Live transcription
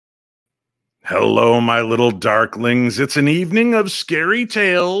Hello, my little darklings. It's an evening of scary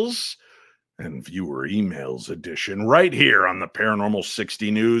tales and viewer emails edition right here on the Paranormal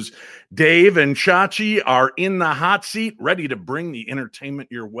 60 News. Dave and Chachi are in the hot seat, ready to bring the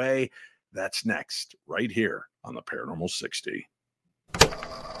entertainment your way. That's next, right here on the Paranormal 60.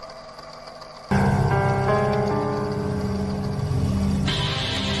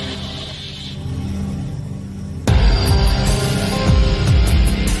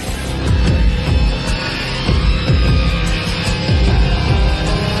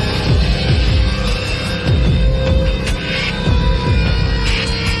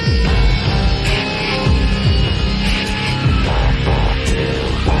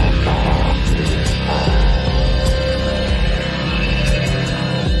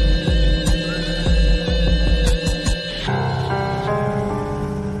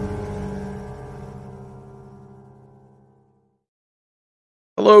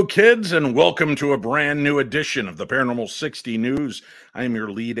 Hello, kids, and welcome to a brand new edition of the Paranormal 60 News. I am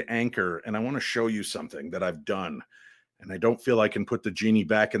your lead anchor, and I want to show you something that I've done, and I don't feel I can put the genie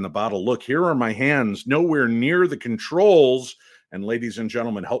back in the bottle. Look, here are my hands, nowhere near the controls, and ladies and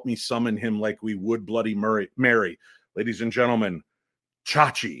gentlemen, help me summon him like we would Bloody Mary. Ladies and gentlemen,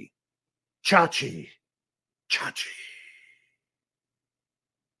 Chachi. Chachi. Chachi.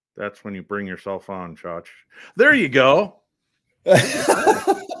 That's when you bring yourself on, Chach. There you go.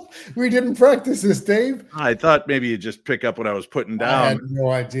 We didn't practice this, Dave. I thought maybe you'd just pick up what I was putting down. I had no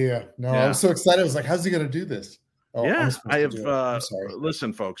idea. No, yeah. I was so excited. I was like, how's he going to do this? Oh, yeah, I have. I'm sorry.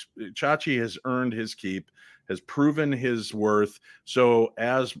 Listen, folks, Chachi has earned his keep, has proven his worth. So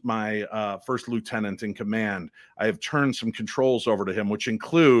as my first lieutenant in command, I have turned some controls over to him, which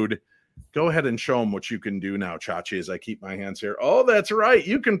include, go ahead and show him what you can do now, Chachi, as I keep my hands here. Oh, that's right.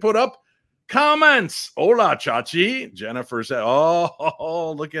 You can put up comments. Hola, Chachi. Jennifer said,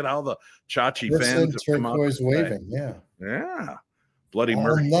 oh, look at how the Chachi fans have come out waving. Yeah. Yeah. Bloody all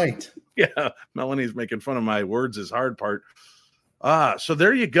Murray. Night. Yeah. Melanie's making fun of my words is hard part. So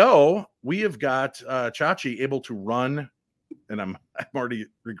there you go. We have got Chachi able to run, and I'm already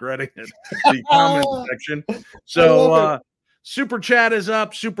regretting it, the comment section. So super chat is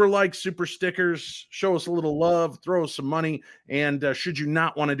up, super likes, super stickers. Show us a little love, throw us some money. And should you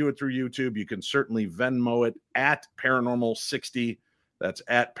not want to do it through YouTube, you can certainly Venmo it at Paranormal 60. That's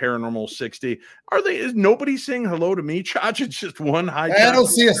at Paranormal 60. Is nobody saying hello to me, Chach? It's just one high. I don't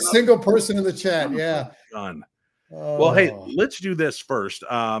see a single person in the chat. Yeah. Done. Well, hey, let's do this first.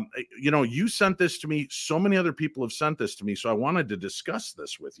 You sent this to me. So many other people have sent this to me. So I wanted to discuss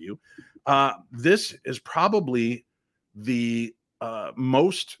this with you. This is probably the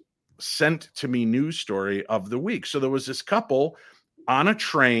most sent to me news story of the week. So there was this couple on a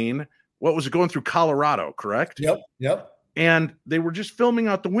train. What was it, going through Colorado, correct? Yep. And they were just filming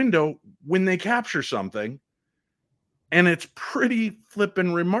out the window when they capture something. And it's pretty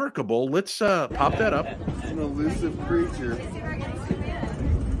flippin' remarkable. Let's pop that up. An elusive creature.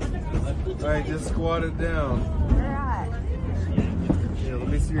 All right, just squat it down. Yeah, let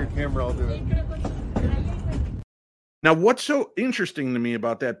me see your camera. I'll do it. Now, what's so interesting to me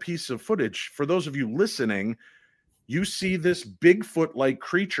about that piece of footage, for those of you listening, you see this Bigfoot-like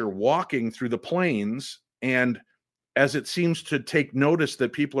creature walking through the plains, and as it seems to take notice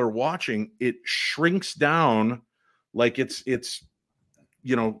that people are watching, it shrinks down like it's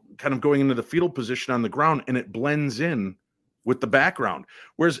kind of going into the fetal position on the ground, and it blends in with the background.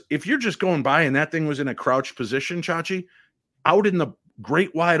 Whereas if you're just going by and that thing was in a crouched position, Chachi, out in the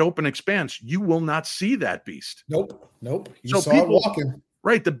great wide open expanse, you will not see that beast. Nope. You saw it walking.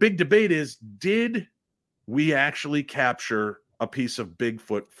 Right. The big debate is, did we actually capture a piece of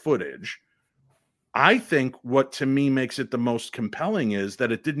Bigfoot footage? I think what to me makes it the most compelling is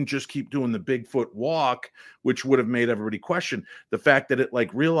that it didn't just keep doing the Bigfoot walk, which would have made everybody question the fact that it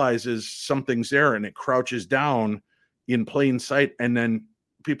realizes something's there and it crouches down in plain sight. And then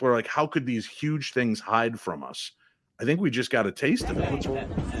people are like, how could these huge things hide from us? I think we just got a taste of it.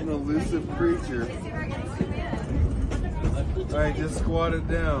 An elusive creature. All right, just squat it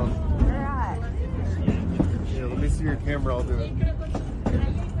down. Yeah, let me see your camera. I'll do it.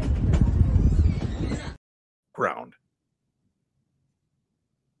 Ground.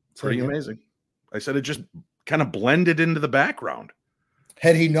 Pretty amazing. I said it just kind of blended into the background.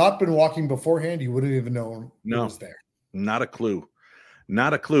 Had he not been walking beforehand, you wouldn't even know he was there. Not a clue.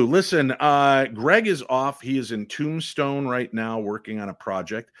 Not a clue. Listen, Greg is off. He is in Tombstone right now working on a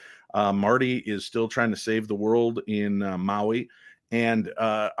project. Marty is still trying to save the world in Maui. And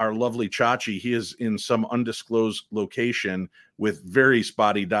our lovely Chachi, he is in some undisclosed location with very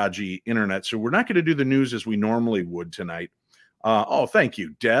spotty, dodgy internet. So we're not going to do the news as we normally would tonight. Oh, thank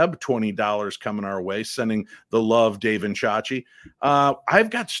you, Deb. $20 coming our way, sending the love, Dave and Chachi. I've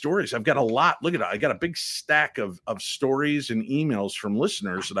got stories. I've got a lot. Look at it. I got a big stack of stories and emails from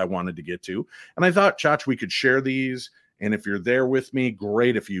listeners that I wanted to get to. And I thought, Chach, we could share these. And if you're there with me,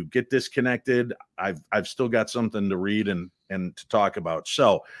 great. If you get disconnected, I've still got something to read and to talk about.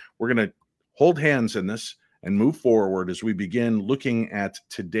 So we're going to hold hands in this and move forward as we begin looking at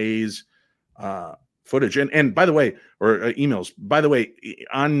today's footage. And by the way, or emails, by the way,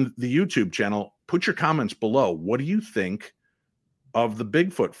 on the YouTube channel, put your comments below. What do you think of the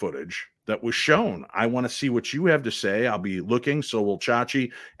Bigfoot footage that was shown? I want to see what you have to say. I'll be looking. So will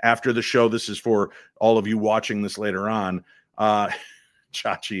Chachi after the show. This is for all of you watching this later on.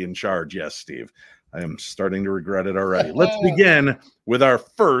 Chachi in charge. Yes, Steve. I am starting to regret it already. Let's begin with our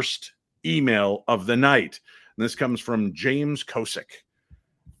first email of the night. And this comes from James Kosick.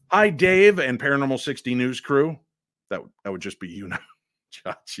 Hi, Dave and Paranormal 60 News crew. That would just be you now.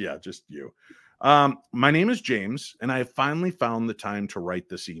 Josh, yeah, just you. My name is James, and I have finally found the time to write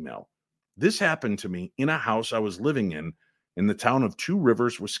this email. This happened to me in a house I was living in the town of Two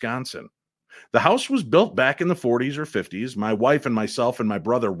Rivers, Wisconsin. The house was built back in the 40s or 50s. My wife and myself and my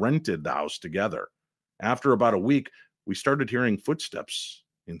brother rented the house together. After about a week, we started hearing footsteps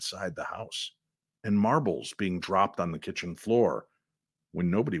inside the house and marbles being dropped on the kitchen floor when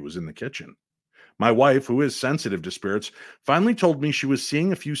nobody was in the kitchen. My wife, who is sensitive to spirits, finally told me she was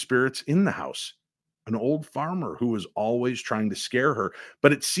seeing a few spirits in the house. An old farmer who was always trying to scare her,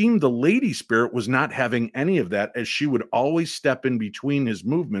 but it seemed the lady spirit was not having any of that, as she would always step in between his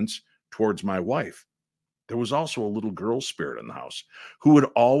movements towards my wife. There was also a little girl spirit in the house who would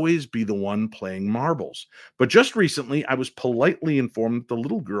always be the one playing marbles. But just recently, I was politely informed that the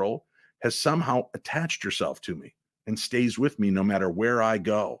little girl has somehow attached herself to me and stays with me no matter where I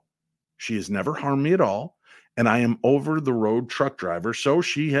go. She has never harmed me at all, and I am over-the-road truck driver, so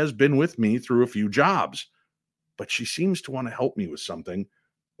she has been with me through a few jobs. But she seems to want to help me with something,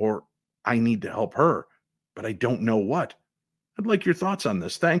 or I need to help her, but I don't know what. I'd like your thoughts on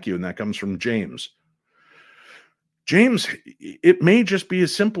this. Thank you. And that comes from James. James, it may just be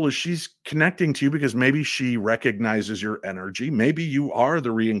as simple as she's connecting to you because maybe she recognizes your energy. Maybe you are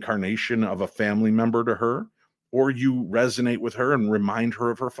the reincarnation of a family member to her, or you resonate with her and remind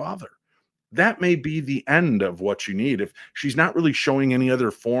her of her father. That may be the end of what you need. If she's not really showing any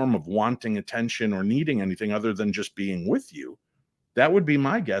other form of wanting attention or needing anything other than just being with you, that would be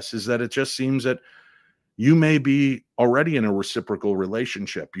my guess, is that it just seems that you may be already in a reciprocal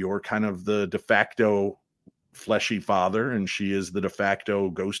relationship. You're kind of the de facto fleshy father, and she is the de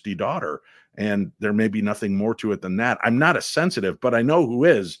facto ghosty daughter. And there may be nothing more to it than that. I'm not a sensitive, but I know who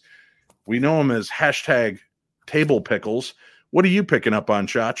is. We know him as hashtag Table Pickles. What are you picking up on,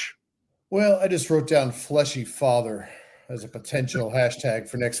 Chach? Well, I just wrote down fleshy father as a potential hashtag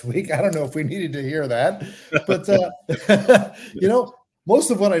for next week. I don't know if we needed to hear that, but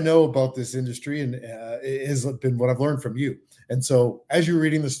most of what I know about this industry and has been what I've learned from you. And so as you were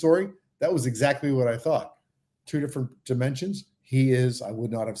reading the story, that was exactly what I thought. Two different dimensions. He is, I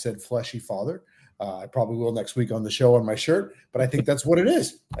would not have said fleshy father. I probably will next week on the show on my shirt, but I think that's what it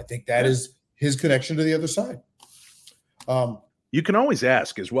is. I think that is his connection to the other side. You can always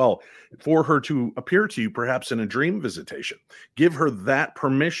ask as well for her to appear to you, perhaps in a dream visitation. Give her that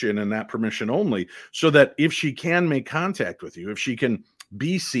permission and that permission only, so that if she can make contact with you, if she can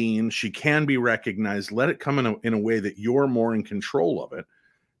be seen, she can be recognized, let it come in a way that you're more in control of it.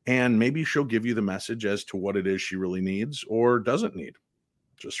 And maybe she'll give you the message as to what it is she really needs or doesn't need.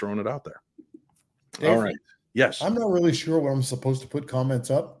 Just throwing it out there. Dave, all right. Yes. I'm not really sure what I'm supposed to put comments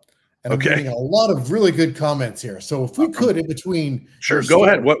up. And I'm getting a lot of really good comments here. So if we could, in between. Sure, go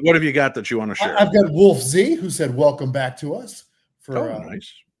ahead. What have you got that you want to share? I've got Wolf Z, who said, welcome back to us for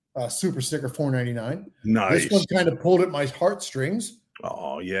nice. Super sticker $4.99. Nice. This one kind of pulled at my heartstrings.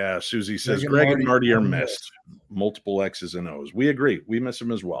 Oh, yeah. Susie says, Greg and Marty are missed. Multiple X's and O's. We agree. We miss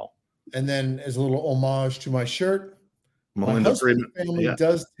them as well. And then as a little homage to my shirt, Melinda my husband's family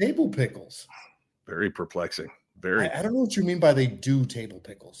does table pickles. Very perplexing. I don't know what you mean by they do table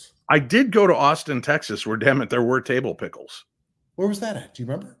pickles. I did go to Austin, Texas, where, damn it, there were table pickles. Where was that at? Do you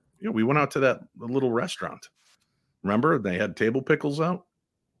remember? Yeah, we went out to that little restaurant. Remember? They had table pickles out.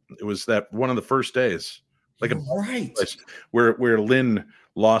 It was that one of the first days. Like place where Lynn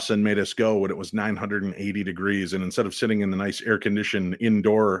Lawson made us go when it was 980 degrees. And instead of sitting in the nice air-conditioned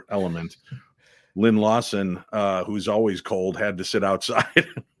indoor element, Lynn Lawson, who's always cold, had to sit outside.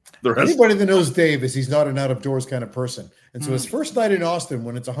 Anybody that knows Dave is he's not an out-of-doors kind of person. And so his first night in Austin,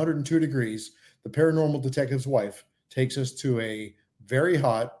 when it's 102 degrees, the paranormal detective's wife takes us to a very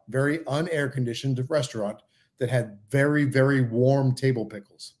hot, very un-air-conditioned restaurant that had very, very warm table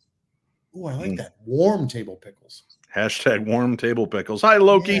pickles. Oh, I like Mm. that. Warm table pickles. Hashtag warm table pickles. Hi,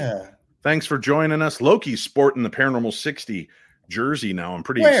 Loki. Yeah. Thanks for joining us. Loki's sporting the Paranormal 60 jersey now. I'm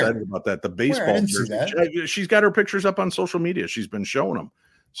pretty excited about that. The baseball I didn't see jersey. that. She's got her pictures up on social media. She's been showing them.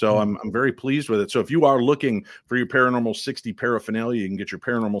 So I'm very pleased with it. So if you are looking for your Paranormal 60 paraphernalia, you can get your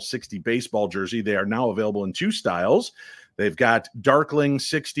Paranormal 60 baseball jersey. They are now available in 2 styles. They've got Darkling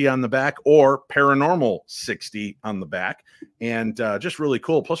 60 on the back or Paranormal 60 on the back. And just really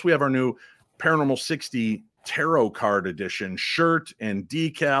cool. Plus, we have our new Paranormal 60 Tarot Card Edition shirt and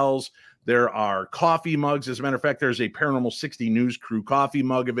decals. There are coffee mugs. As a matter of fact, there's a Paranormal 60 News Crew coffee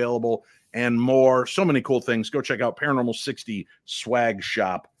mug available and more. So many cool things. Go check out Paranormal 60 Swag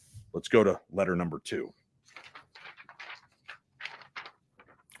Shop. Let's go to letter number 2.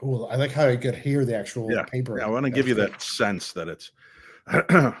 Oh, I like how you could hear the actual paper. Yeah, I want to give you that sense that it's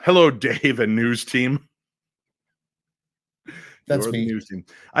hello, Dave and news team. That's You're me. The news team.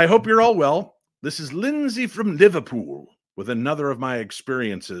 I hope you're all well. This is Lindsay from Liverpool with another of my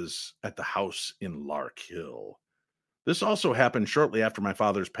experiences at the house in Lark Hill. This also happened shortly after my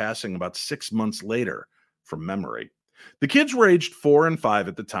father's passing, about 6 months later, from memory. The kids were aged 4 and 5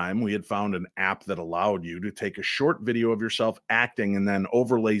 at the time. We had found an app that allowed you to take a short video of yourself acting and then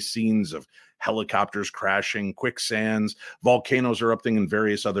overlay scenes of helicopters crashing, quicksands, volcanoes erupting, and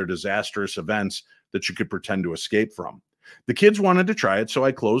various other disastrous events that you could pretend to escape from. The kids wanted to try it, so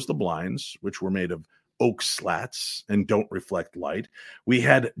I closed the blinds, which were made of oak slats and don't reflect light. We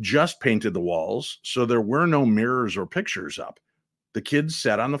had just painted the walls, so there were no mirrors or pictures up. The kids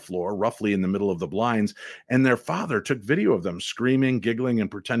sat on the floor, roughly in the middle of the blinds, and their father took video of them screaming, giggling,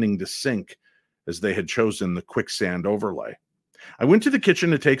 and pretending to sink as they had chosen the quicksand overlay. I went to the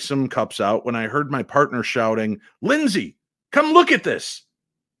kitchen to take some cups out when I heard my partner shouting, "Lindsay, come look at this."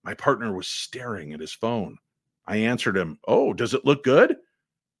 My partner was staring at his phone. I answered him, "Oh, does it look good?"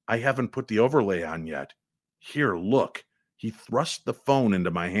 "I haven't put the overlay on yet." "Here, look." He thrust the phone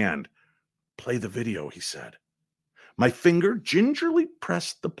into my hand. "Play the video," he said. My finger gingerly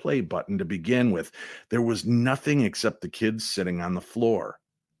pressed the play button to begin with. There was nothing except the kids sitting on the floor.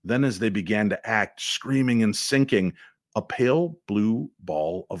 Then, as they began to act, screaming and sinking, a pale blue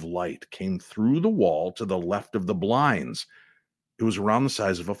ball of light came through the wall to the left of the blinds. It was around the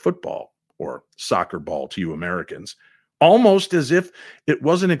size of a football, or soccer ball to you Americans, almost as if it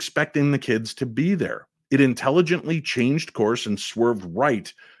wasn't expecting the kids to be there. It intelligently changed course and swerved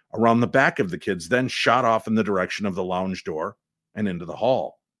right around the back of the kids, then shot off in the direction of the lounge door and into the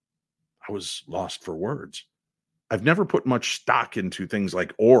hall. I was lost for words. I've never put much stock into things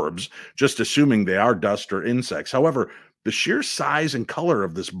like orbs, just assuming they are dust or insects. However, the sheer size and color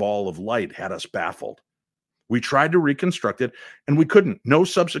of this ball of light had us baffled. We tried to reconstruct it, and we couldn't. No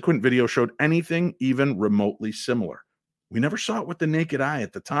subsequent video showed anything even remotely similar. We never saw it with the naked eye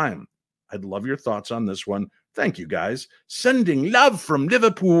at the time. I'd love your thoughts on this one. Thank you, guys. Sending love from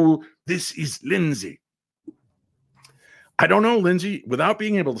Liverpool. This is Lindsay. I don't know, Lindsay, without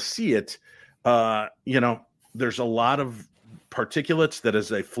being able to see it, there's a lot of particulates that as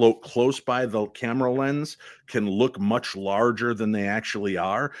they float close by the camera lens can look much larger than they actually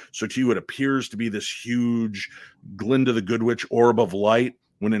are. So to you, it appears to be this huge Glinda the Good Witch orb of light,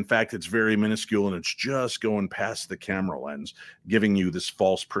 when in fact it's very minuscule and it's just going past the camera lens, giving you this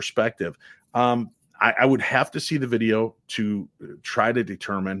false perspective. I would have to see the video to try to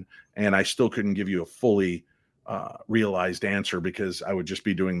determine, and I still couldn't give you a fully realized answer because I would just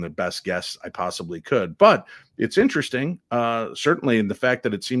be doing the best guess I possibly could. But it's interesting, certainly in the fact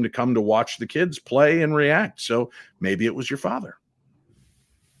that it seemed to come to watch the kids play and react. So maybe it was your father.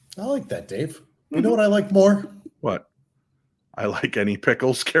 I like that, Dave. You know what I like more? What? I like any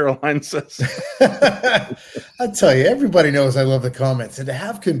pickles, Caroline says. I tell you, everybody knows I love the comments, and to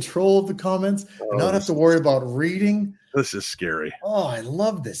have control of the comments and not have to worry about reading. This is scary. Oh, I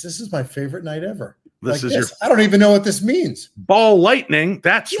love this. This is my favorite night ever. This is your. I don't even know what this means. Ball lightning.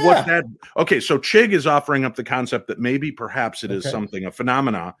 That's what that. Okay, so Chig is offering up the concept that maybe perhaps it is something, a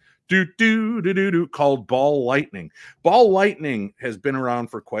phenomena called ball lightning. Ball lightning has been around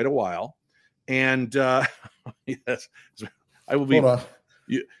for quite a while, and yes. I will be.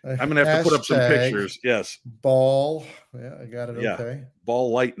 I'm going to have to put up some pictures. Yes. Ball. Yeah, I got it. Yeah. Okay.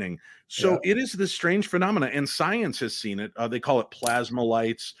 Ball lightning. So it is this strange phenomena, and science has seen it. They call it plasma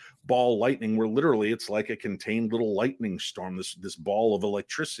lights, ball lightning, where literally it's like a contained little lightning storm, this ball of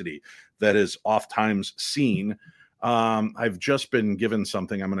electricity that is oftentimes seen. I've just been given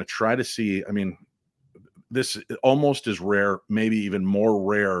something. I'm going to try to see. I mean, this almost is rare, maybe even more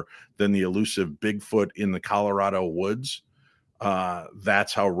rare than the elusive Bigfoot in the Colorado woods.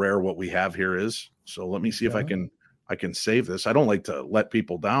 That's how rare what we have here is. So let me see if I can save this. I don't like to let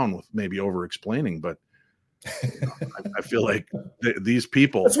people down with maybe over explaining, but I feel like these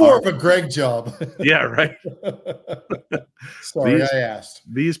people. It's more of a Greg job. Yeah, right. Sorry, I asked.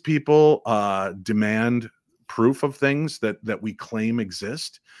 These people demand proof of things that we claim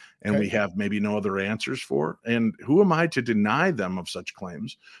exist, and we have maybe no other answers for. And who am I to deny them of such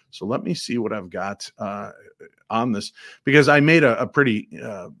claims? So let me see what I've got on this, because I made a pretty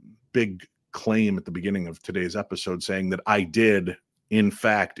big claim at the beginning of today's episode saying that I did, in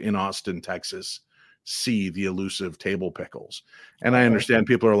fact, in Austin, Texas, see the elusive table pickles. And I understand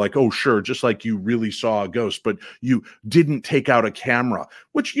people are like, oh, sure, just like you really saw a ghost, but you didn't take out a camera,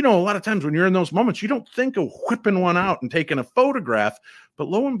 which, a lot of times when you're in those moments, you don't think of whipping one out and taking a photograph. But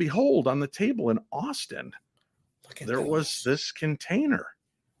lo and behold, on the table in Austin, there was this container.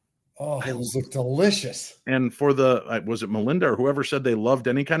 Oh, those look delicious. And for was it Melinda or whoever said they loved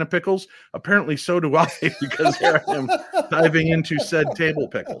any kind of pickles? Apparently so do I, because here I am diving into said table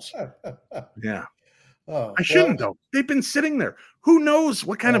pickles. Yeah. Oh, I shouldn't, though. They've been sitting there. Who knows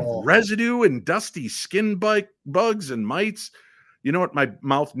what kind of residue and dusty skin bugs and mites. You know what my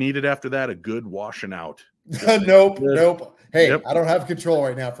mouth needed after that? A good washing out. Nope. Hey, I don't have control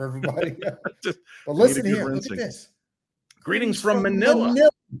right now for everybody. But listen here. Rinsing. Look at this. Greetings from Manila.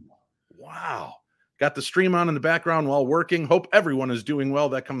 Wow. Got the stream on in the background while working. Hope everyone is doing well.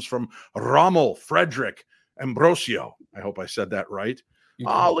 That comes from Rommel Frederick Ambrosio. I hope I said that right.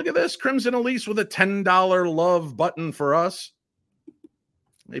 Oh, look at this. Crimson Elise with a $10 love button for us.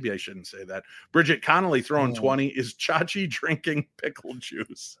 Maybe I shouldn't say that. Bridget Connolly throwing 20. Is Chachi drinking pickle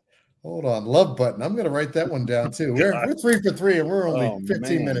juice? Hold on. Love button. I'm going to write that one down too. We're 3 for 3 and we're only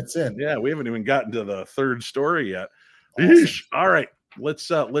 15 minutes in. Yeah, we haven't even gotten to the third story yet. Awesome. All right. Let's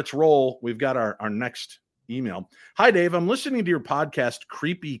roll. We've got our next email. Hi, Dave. I'm listening to your podcast,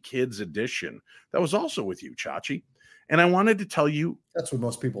 Creepy Kids Edition. That was also with you, Chachi. And I wanted to tell you. That's what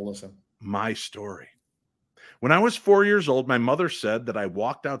most people listen. My story. When I was 4 years old, my mother said that I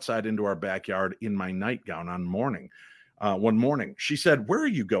walked outside into our backyard in my nightgown one morning. She said, "Where are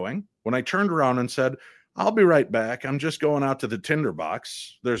you going?" When I turned around and said, "I'll be right back. I'm just going out to the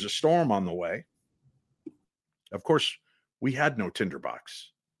tinderbox. There's a storm on the way." Of course, we had no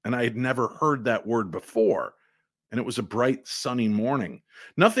tinderbox, and I had never heard that word before. And it was a bright, sunny morning.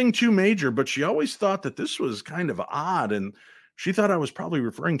 Nothing too major, but she always thought that this was kind of odd, and she thought I was probably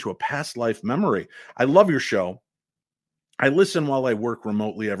referring to a past life memory. I love your show. I listen while I work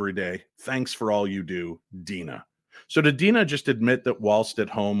remotely every day. Thanks for all you do, Dina. So did Dina just admit that whilst at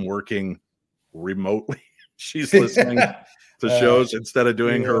home working remotely, she's listening to shows instead of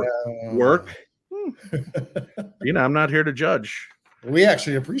doing her work? Dina, I'm not here to judge. We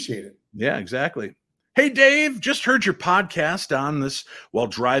actually appreciate it. Yeah, exactly. Hey, Dave, just heard your podcast on this while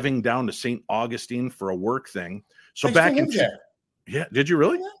driving down to St. Augustine for a work thing. So back in there. Yeah, did you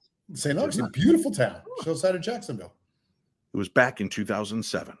really? Yeah. St. Augustine, beautiful town, just outside of Jacksonville. It was back in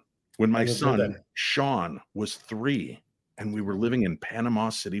 2007 when my son, Sean, was 3, and we were living in Panama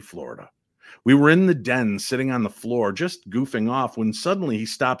City, Florida. We were in the den, sitting on the floor, just goofing off, when suddenly he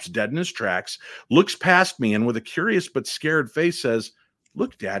stops dead in his tracks, looks past me, and with a curious but scared face says,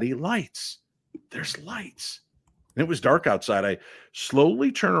 "Look, Daddy, lights. There's lights." And it was dark outside. I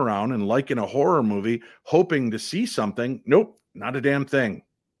slowly turn around and, like in a horror movie, hoping to see something. Nope, not a damn thing.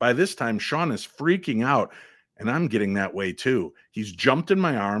 By this time, Sean is freaking out, and I'm getting that way too. He's jumped in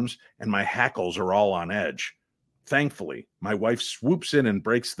my arms, and my hackles are all on edge. Thankfully, my wife swoops in and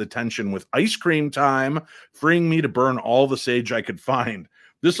breaks the tension with ice cream time, freeing me to burn all the sage I could find.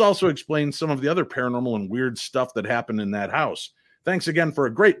 This also explains some of the other paranormal and weird stuff that happened in that house. Thanks again for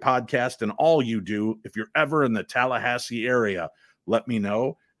a great podcast and all you do. If you're ever in the Tallahassee area, let me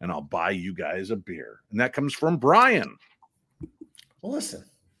know and I'll buy you guys a beer. And that comes from Brian. Well, listen.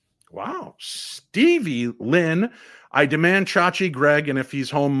 Wow. Stevie Lynn. I demand Chachi, Greg, and if he's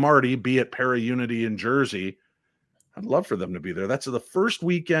home, Marty, be at Para Unity in Jersey. I'd love for them to be there. That's the first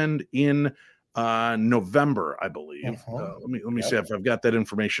weekend in November, I believe. Let me see if I've got that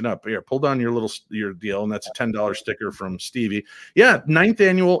information up here. Pull down your deal, and that's a $10 sticker from Stevie. Yeah, 9th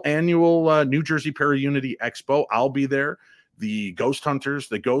annual New Jersey Para Unity Expo. I'll be there. The Ghost Hunters,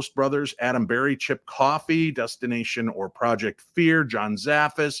 the Ghost Brothers, Adam Berry, Chip Coffee, Destination or Project Fear, John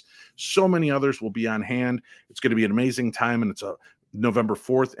Zaffis, so many others will be on hand. It's going to be an amazing time, and it's November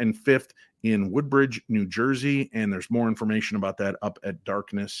 4th and 5th in Woodbridge, New Jersey, and there's more information about that up at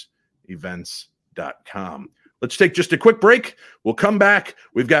darknessevents.com. Let's take just a quick break. We'll come back.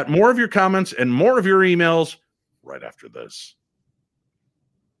 We've got more of your comments and more of your emails right after this.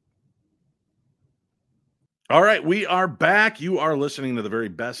 All right, we are back. You are listening to the very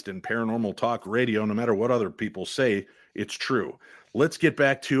best in paranormal talk radio. No matter what other people say, it's true. Let's get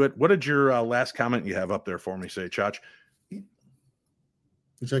back to it. What did your last comment you have up there for me say, Chach? Would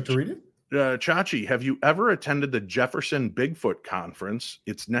you like to read it? Chachi, have you ever attended the Jefferson Bigfoot Conference?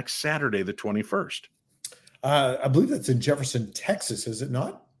 It's next Saturday, the 21st. I believe that's in Jefferson, Texas, is it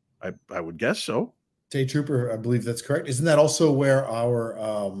not? I would guess so. Day Trooper, I believe that's correct. Isn't that also where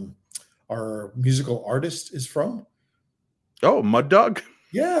our musical artist is from? Oh, Mud Dog?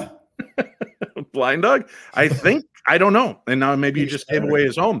 Yeah. Blind Dog? I think. I don't know. And now maybe you just gave away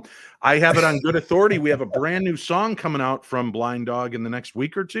his home. I have it on good authority. We have a brand new song coming out from Blind Dog in the next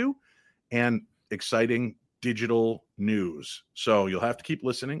week or two, and exciting digital news. So you'll have to keep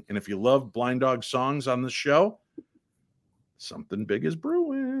listening. And if you love Blind Dog songs on this show, something big is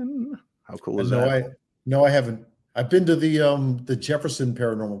brewing. How cool is that? No, I haven't. I've been to the Jefferson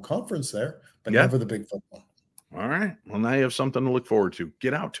Paranormal Conference there, but never the Bigfoot one. All right. Well, now you have something to look forward to.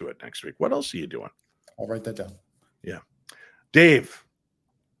 Get out to it next week. What else are you doing? I'll write that down. Yeah. Dave,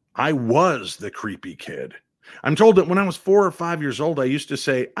 I was the creepy kid. I'm told that when I was 4 or 5 years old, I used to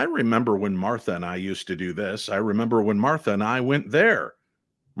say, I remember when Martha and I used to do this. I remember when Martha and I went there.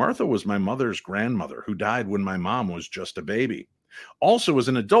 Martha was my mother's grandmother who died when my mom was just a baby. Also, as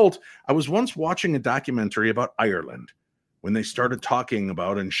an adult, I was once watching a documentary about Ireland when they started talking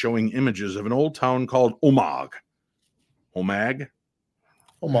about and showing images of an old town called Omagh. Omagh?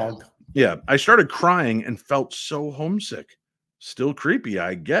 Omagh. Yeah, I started crying and felt so homesick. Still creepy,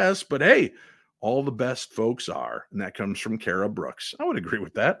 I guess, but hey, all the best folks are. And that comes from Kara Brooks. I would agree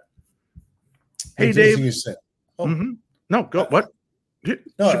with that. Hey, Dave. You said. Oh. Mm-hmm. No, go. What?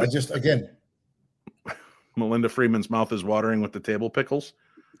 No, I just, again. Melinda Freeman's mouth is watering with the table pickles.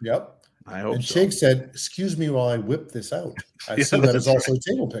 Yep. I hope and so. Shake said, excuse me while I whip this out. I assume that is also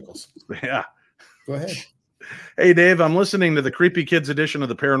table pickles. Yeah. Go ahead. Hey, Dave, I'm listening to the Creepy Kids edition of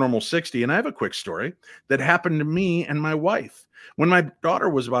the Paranormal 60, and I have a quick story that happened to me and my wife. When my daughter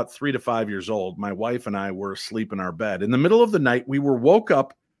was about 3 to 5 years old, my wife and I were asleep in our bed. In the middle of the night, we were woke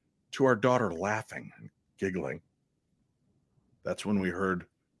up to our daughter laughing and giggling. That's when we heard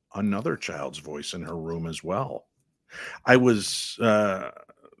another child's voice in her room as well. I'm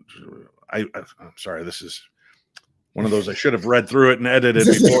sorry, this is one of those I should have read through it and edited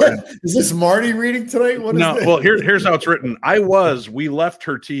before. Is this Marty reading tonight? What is no, this? Well, here's how it's written. We left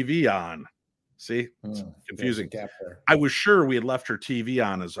her TV on. See, it's confusing. I was sure we had left her TV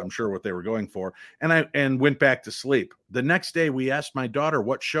on, as I'm sure what they were going for, and went back to sleep. The next day, we asked my daughter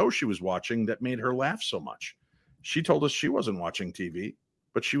what show she was watching that made her laugh so much. She told us she wasn't watching TV,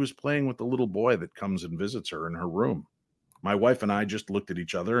 but she was playing with the little boy that comes and visits her in her room. My wife and I just looked at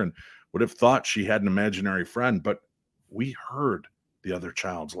each other and would have thought she had an imaginary friend, but we heard the other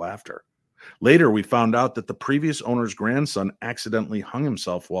child's laughter. Later, we found out that the previous owner's grandson accidentally hung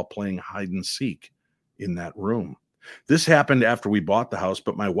himself while playing hide and seek in that room. This happened after we bought the house,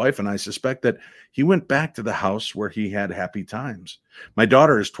 but my wife and I suspect that he went back to the house where he had happy times. My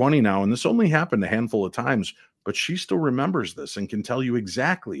daughter is 20 now, and this only happened a handful of times, but she still remembers this and can tell you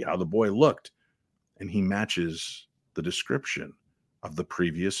exactly how the boy looked. And he matches the description of the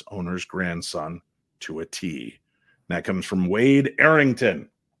previous owner's grandson to a T. And that comes from Wade Arrington.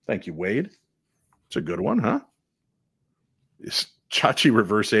 Thank you, Wade. It's a good one, huh? It's Chachi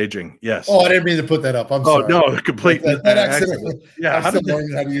reverse aging. Yes. Oh, I didn't mean to put that up. I'm sorry. Oh, no, complete accident. Yeah. I'm still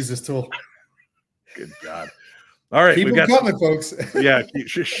learning how to use this tool. Good God. All right. Keep them coming, folks. Yeah,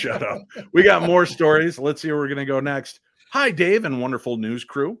 just shut up. We got more stories. Let's see where we're going to go next. Hi, Dave and wonderful news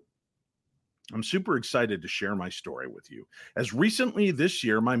crew. I'm super excited to share my story with you. As recently this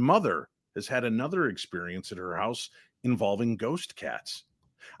year, my mother has had another experience at her house involving ghost cats.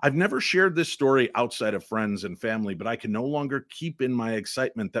 I've never shared this story outside of friends and family, but I can no longer keep in my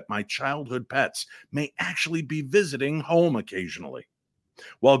excitement that my childhood pets may actually be visiting home occasionally.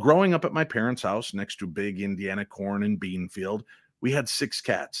 While growing up at my parents' house next to big Indiana corn and bean field, we had 6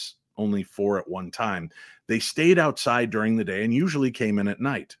 cats, only 4 at one time. They stayed outside during the day and usually came in at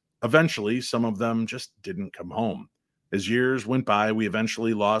night. Eventually, some of them just didn't come home. As years went by, we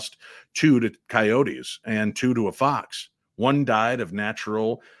eventually lost 2 to coyotes and 2 to a fox. One died of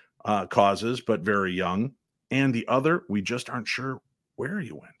natural causes, but very young. And the other, we just aren't sure where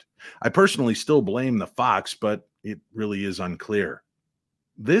he went. I personally still blame the fox, but it really is unclear.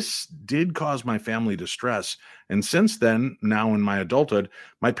 This did cause my family distress, and since then, now in my adulthood,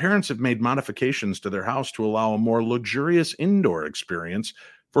 my parents have made modifications to their house to allow a more luxurious indoor experience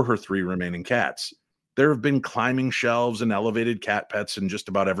for her 3 remaining cats. There have been climbing shelves and elevated cat pets in just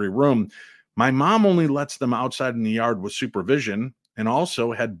about every room. My mom only lets them outside in the yard with supervision, and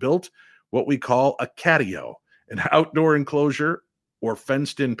also had built what we call a catio, an outdoor enclosure or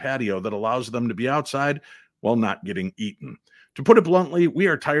fenced-in patio that allows them to be outside while not getting eaten. To put it bluntly, we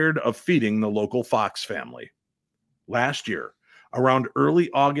are tired of feeding the local fox family. Last year, around early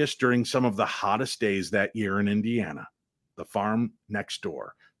August, during some of the hottest days that year in Indiana, the farm next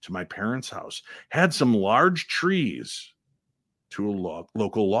door to my parents' house had some large trees to a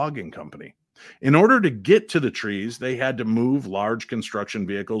local logging company. In order to get to the trees, they had to move large construction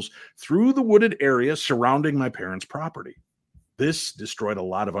vehicles through the wooded area surrounding my parents' property. This destroyed a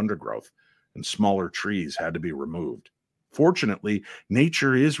lot of undergrowth, and smaller trees had to be removed. Fortunately,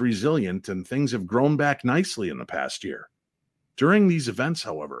 nature is resilient and things have grown back nicely in the past year. During these events,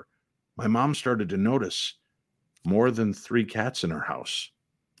 however, my mom started to notice more than 3 cats in her house.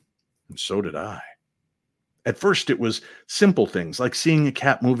 And so did I. At first, it was simple things like seeing a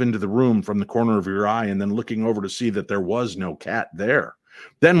cat move into the room from the corner of your eye and then looking over to see that there was no cat there.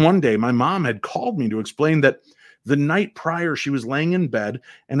 Then one day, my mom had called me to explain that the night prior, she was laying in bed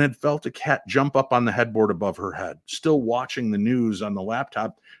and had felt a cat jump up on the headboard above her head. Still watching the news on the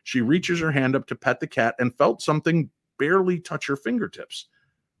laptop, she reaches her hand up to pet the cat and felt something barely touch her fingertips.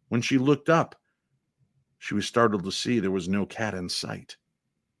 When she looked up, she was startled to see there was no cat in sight.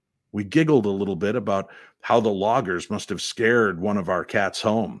 We giggled a little bit about how the loggers must have scared one of our cats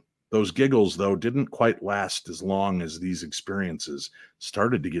home. Those giggles, though, didn't quite last as long as these experiences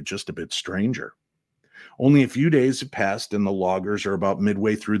started to get just a bit stranger. Only a few days have passed and the loggers are about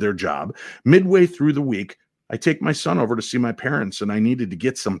midway through their job. Midway through the week, I take my son over to see my parents and I needed to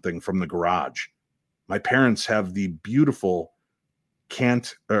get something from the garage. My parents have the beautiful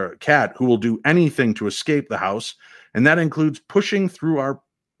cat who will do anything to escape the house, and that includes pushing through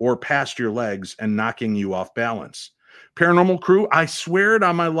or past your legs and knocking you off balance. Paranormal crew, I swear it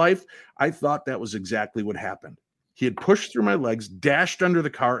on my life, I thought that was exactly what happened. He had pushed through my legs, dashed under the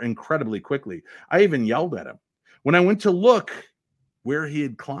car incredibly quickly. I even yelled at him. When I went to look where he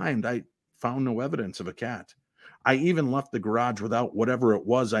had climbed, I found no evidence of a cat. I even left the garage without whatever it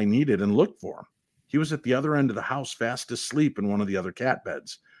was I needed and looked for him. He was at the other end of the house, fast asleep in one of the other cat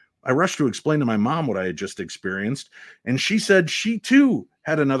beds. I rushed to explain to my mom what I had just experienced, and she said she too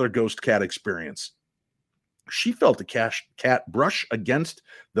had another ghost cat experience. She felt a cat brush against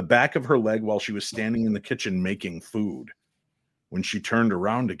the back of her leg while she was standing in the kitchen making food. When she turned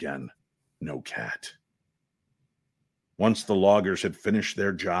around again, no cat. Once the loggers had finished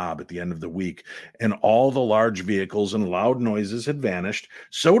their job at the end of the week and all the large vehicles and loud noises had vanished,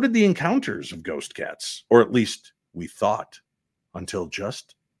 so did the encounters of ghost cats, or at least we thought, until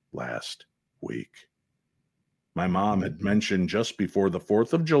just last week. My mom had mentioned just before the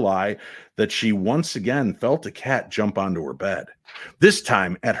 4th of July that she once again felt a cat jump onto her bed, this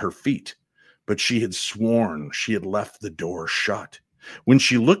time at her feet, but she had sworn she had left the door shut. When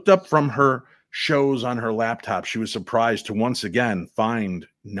she looked up from her shows on her laptop, she was surprised to once again find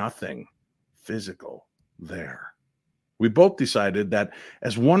nothing physical there. We both decided that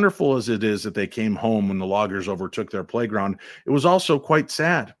as wonderful as it is that they came home when the loggers overtook their playground, it was also quite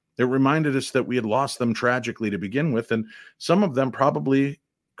sad. It reminded us that we had lost them tragically to begin with, and some of them probably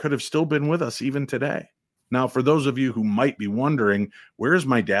could have still been with us even today. Now, for those of you who might be wondering, where's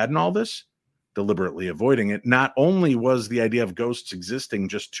my dad in all this? Deliberately avoiding it, not only was the idea of ghosts existing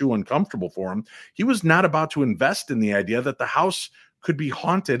just too uncomfortable for him, he was not about to invest in the idea that the house could be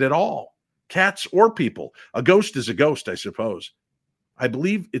haunted at all. Cats or people. A ghost is a ghost, I suppose. I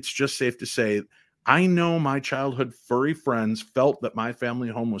believe it's just safe to say I know my childhood furry friends felt that my family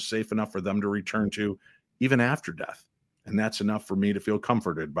home was safe enough for them to return to even after death. And that's enough for me to feel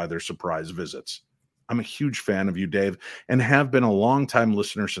comforted by their surprise visits. I'm a huge fan of you, Dave, and have been a longtime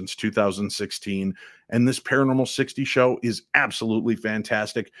listener since 2016. And this Paranormal 60 show is absolutely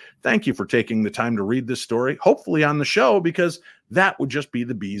fantastic. Thank you for taking the time to read this story, hopefully on the show, because that would just be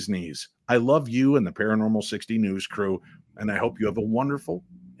the bee's knees. I love you and the Paranormal 60 news crew, and I hope you have a wonderful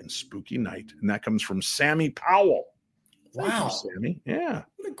and spooky night. And that comes from Sammy Powell. Thank you, Sammy. Yeah.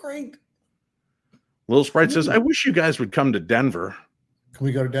 What a great. Little Sprite says, I wish you guys would come to Denver. Can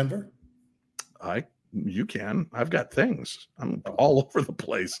we go to Denver? You can. I've got things. I'm all over the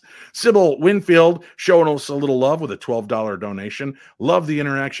place. Sybil Winfield showing us a little love with a $12 donation. Love the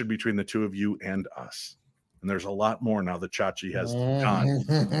interaction between the two of you and us. And there's a lot more now that Chachi has done.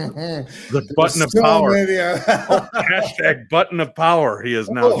 The button of power. Hashtag button of power. He has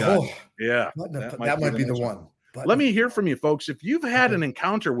now got. Yeah. That might be the one. Let me hear from you, folks. If you've had an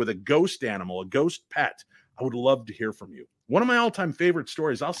encounter with a ghost animal, a ghost pet, I would love to hear from you. One of my all-time favorite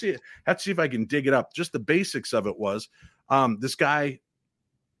stories, have to see if I can dig it up. Just the basics of it was this guy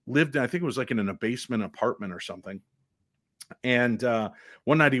lived, I think it was like in a basement apartment or something. And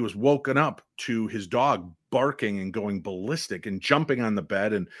one night he was woken up to his dog barking and going ballistic and jumping on the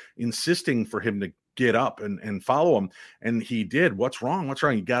bed and insisting for him to get up and follow him. And he did. What's wrong? What's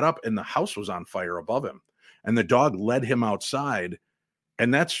wrong? He got up and the house was on fire above him. And the dog led him outside.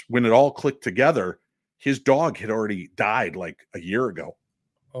 And that's when it all clicked together. His dog had already died like a year ago.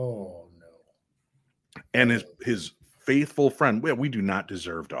 Oh, no. And his faithful friend, we do not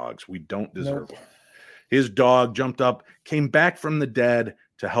deserve dogs. We don't deserve Nope. them. His dog jumped up, came back from the dead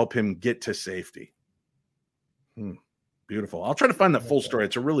to help him get to safety. Beautiful. I'll try to find that full story.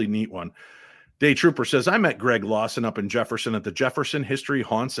 It's a really neat one. Day Trooper says, I met Greg Lawson up in Jefferson at the Jefferson History,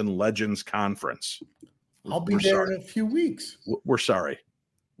 Haunts, and Legends Conference. I'll be there in a few weeks. We're sorry.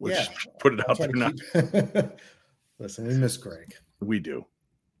 Let's just put it out there now. Listen, we miss Greg. We do.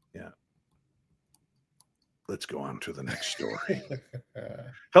 Yeah. Let's go on to the next story.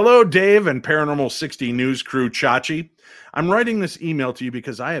 Hello, Dave and Paranormal 60 News crew, Chachi. I'm writing this email to you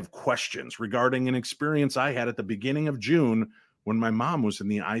because I have questions regarding an experience I had at the beginning of June when my mom was in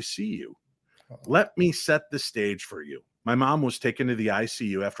the ICU. Let me set the stage for you. My mom was taken to the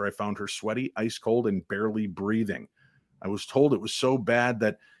ICU after I found her sweaty, ice cold, and barely breathing. I was told it was so bad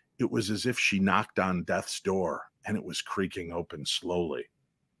that it was as if she knocked on death's door and it was creaking open slowly.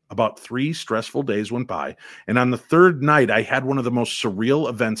 About 3 stressful days went by, and on the third night, I had one of the most surreal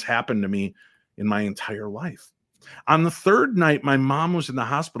events happen to me in my entire life. On the third night, my mom was in the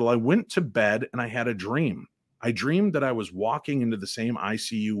hospital. I went to bed, and I had a dream. I dreamed that I was walking into the same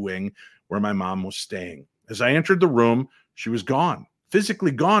ICU wing where my mom was staying. As I entered the room, she was gone,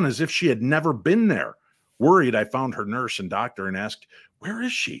 physically gone, as if she had never been there. Worried, I found her nurse and doctor and asked, "Where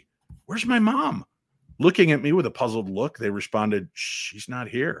is she? Where's my mom?" Looking at me with a puzzled look, they responded, "She's not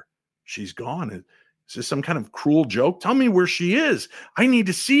here. She's gone. Is this some kind of cruel joke? Tell me where she is. I need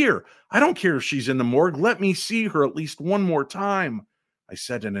to see her. I don't care if she's in the morgue. Let me see her at least one more time," I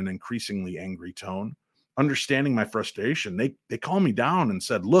said in an increasingly angry tone. Understanding my frustration, they calmed me down and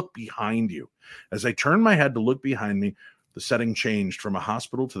said, "Look behind you." As I turned my head to look behind me, the setting changed from a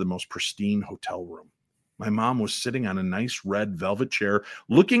hospital to the most pristine hotel room. My mom was sitting on a nice red velvet chair,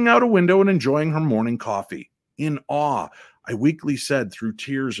 looking out a window and enjoying her morning coffee. In awe, I weakly said through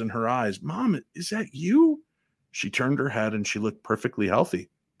tears in her eyes, "Mom, is that you?" She turned her head and she looked perfectly healthy.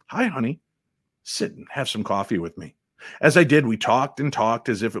 "Hi, honey. Sit and have some coffee with me." As I did, we talked and talked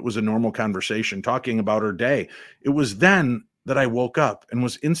as if it was a normal conversation, talking about her day. It was then that I woke up and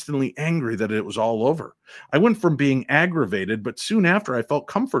was instantly angry that it was all over. I went from being aggravated, but soon after I felt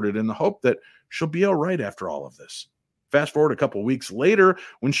comforted in the hope that she'll be all right after all of this. Fast forward a couple weeks later,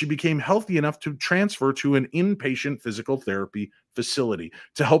 when she became healthy enough to transfer to an inpatient physical therapy facility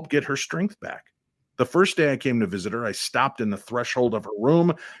to help get her strength back. The first day I came to visit her, I stopped in the threshold of her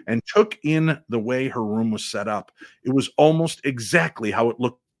room and took in the way her room was set up. It was almost exactly how it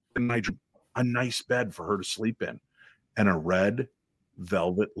looked in my dream. A nice bed for her to sleep in and a red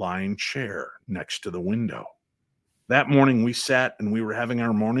velvet-lined chair next to the window. That morning we sat and we were having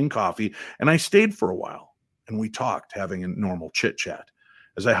our morning coffee, and I stayed for a while. And we talked, having a normal chit-chat.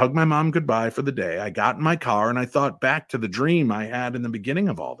 As I hugged my mom goodbye for the day, I got in my car and I thought back to the dream I had in the beginning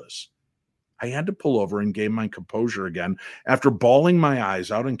of all this. I had to pull over and gain my composure again after bawling my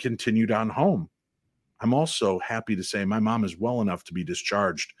eyes out and continued on home. I'm also happy to say my mom is well enough to be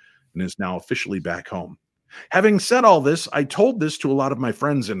discharged and is now officially back home. Having said all this, I told this to a lot of my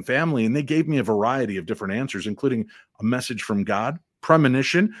friends and family, and they gave me a variety of different answers, including a message from God,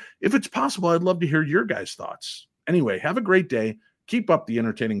 premonition. If it's possible, I'd love to hear your guys' thoughts. Anyway, have a great day. Keep up the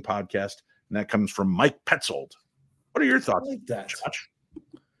entertaining podcast. And that comes from Mike Petzold. What are your thoughts? I like that. Josh?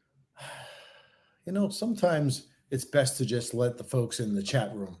 Sometimes it's best to just let the folks in the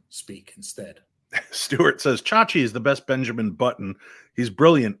chat room speak instead. Stuart says, Chachi is the best Benjamin Button. He's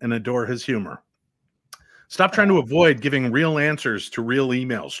brilliant and adore his humor. Stop trying to avoid giving real answers to real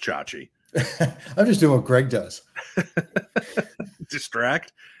emails, Chachi. I'm just doing what Greg does.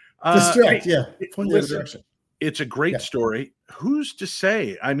 Distract. Yeah. Point the other direction. It's a great story. Who's to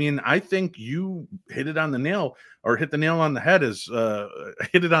say? I mean, I think you hit it on the nail, or hit the nail on the head is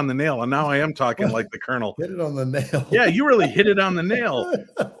hit it on the nail. And now I am talking like the Colonel. Hit it on the nail. Yeah, you really hit it on the nail.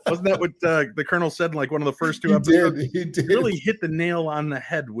 Wasn't that what the Colonel said in like one of the first 2 episodes? He did. You really hit the nail on the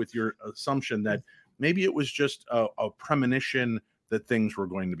head with your assumption that maybe it was just a premonition that things were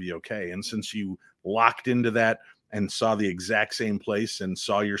going to be okay. And since you locked into that and saw the exact same place and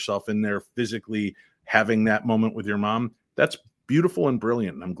saw yourself in there physically having that moment with your mom, that's beautiful and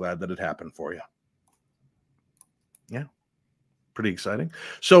brilliant. And I'm glad that it happened for you. Yeah, pretty exciting.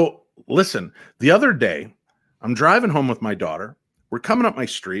 So listen, the other day, I'm driving home with my daughter. We're coming up my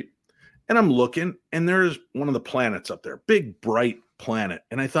street, And I'm looking, and there's one of the planets up there, big, bright planet.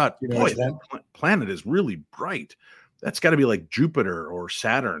 And I thought, boy, that planet is really bright. That's got to be like Jupiter or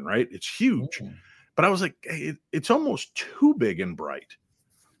Saturn, right? It's huge. But I was like, hey, it's almost too big and bright.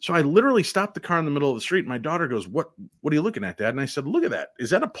 So I literally stopped the car in the middle of the street. And my daughter goes, what are you looking at, Dad? And I said, look at that.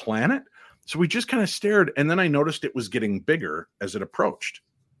 Is that a planet? So we just kind of stared. And then I noticed it was getting bigger as it approached.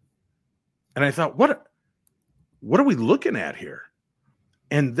 And I thought, what are we looking at here?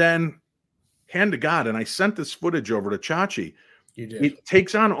 And then, hand to God, and I sent this footage over to Chachi. You did. It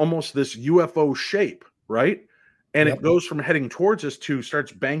takes on almost this UFO shape, right? And it goes from heading towards us to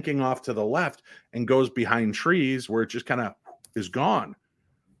starts banking off to the left and goes behind trees where it just kind of is gone.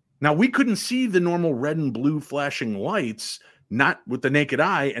 Now, we couldn't see the normal red and blue flashing lights, not with the naked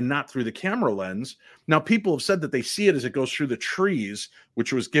eye and not through the camera lens. Now, people have said that they see it as it goes through the trees,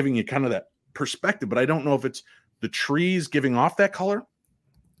 which was giving you kind of that perspective, but I don't know if it's the trees giving off that color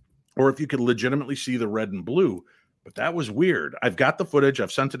or if you could legitimately see the red and blue. But that was weird. I've got the footage.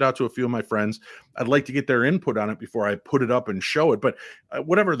 I've sent it out to a few of my friends. I'd like to get their input on it before I put it up and show it. But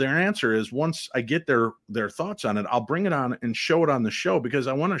whatever their answer is, once I get their thoughts on it, I'll bring it on and show it on the show, because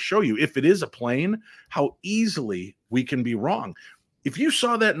I want to show you, if it is a plane, how easily we can be wrong. If you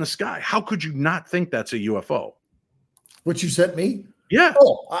saw that in the sky, how could you not think that's a UFO? What you sent me? Yeah.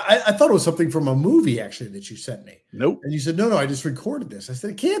 Oh, I thought it was something from a movie, actually, that you sent me. Nope. And you said, no, I just recorded this. I said,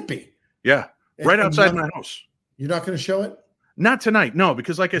 it can't be. Yeah. Right outside my house. You're not going to show it? Not tonight, no,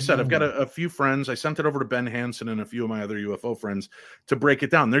 because like I said, I've got a few friends. I sent it over to Ben Hansen and a few of my other UFO friends to break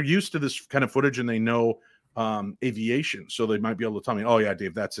it down. They're used to this kind of footage and they know aviation, so they might be able to tell me, oh yeah,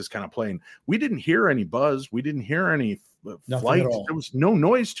 Dave, that's this kind of plane. We didn't hear any buzz. We didn't hear any flight. There was no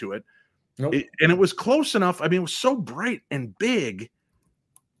noise to it. Nope. And it was close enough. I mean, it was so bright and big.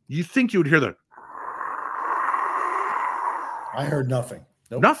 You think you would hear the... I heard nothing.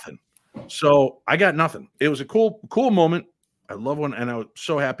 Nope. Nothing. So I got nothing. It was a cool moment. I love one, and I was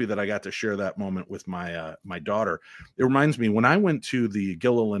so happy that I got to share that moment with my my daughter. It reminds me when I went to the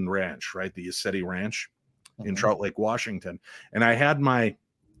Gilliland Ranch, right, the Yeseti Ranch in Trout Lake, Washington, and I had my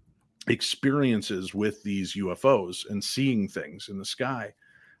experiences with these UFOs and seeing things in the sky.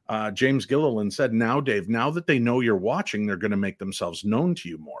 James Gilliland said, "Now, Dave, now that they know you're watching, they're going to make themselves known to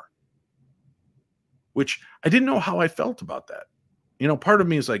you more." Which I didn't know how I felt about that. You know, part of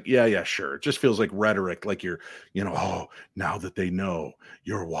me is like, yeah, sure. It just feels like rhetoric, like you're, oh, now that they know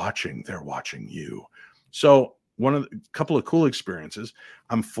you're watching, they're watching you. So a couple of cool experiences.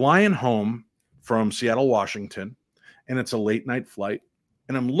 I'm flying home from Seattle, Washington, and it's a late night flight.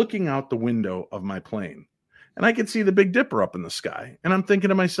 And I'm looking out the window of my plane and I can see the Big Dipper up in the sky. And I'm thinking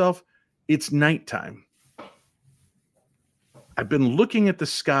to myself, it's nighttime. I've been looking at the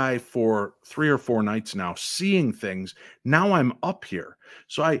sky for 3 or 4 nights now, seeing things. Now I'm up here.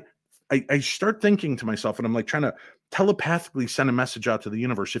 So I start thinking to myself, and I'm like trying to telepathically send a message out to the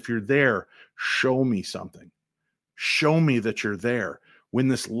universe. If you're there, show me something. Show me that you're there. When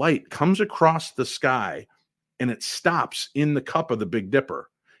this light comes across the sky and it stops in the cup of the Big Dipper,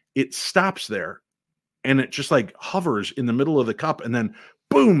 it stops there and it just like hovers in the middle of the cup and then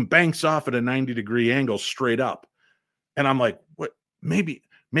boom, banks off at a 90-degree angle straight up. And I'm like, what? Maybe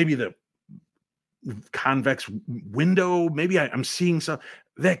the convex window, maybe I'm seeing something.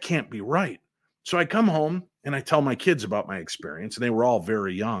 That can't be right. So I come home and I tell my kids about my experience, and they were all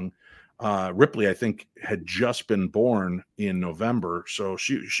very young. Ripley, I think, had just been born in November, so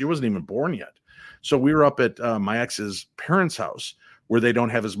she wasn't even born yet. So we were up at my ex's parents' house where they don't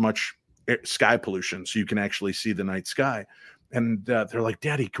have as much sky pollution, so you can actually see the night sky. And they're like,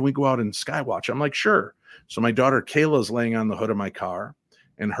 Daddy, can we go out and sky watch? I'm like, sure. So my daughter Kayla is laying on the hood of my car,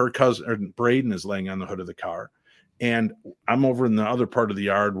 and her cousin Braden is laying on the hood of the car. And I'm over in the other part of the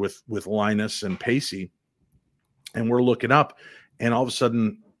yard with Linus and Pacey, and we're looking up, and all of a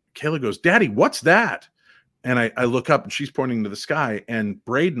sudden Kayla goes, Daddy, what's that? And I look up and she's pointing to the sky, and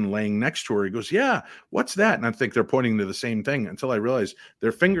Braden laying next to her, he goes, yeah, what's that? And I think they're pointing to the same thing until I realize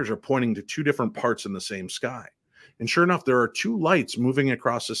their fingers are pointing to 2 different parts in the same sky. And sure enough, there are 2 lights moving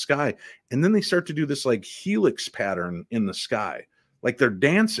across the sky. And then they start to do this like helix pattern in the sky, like they're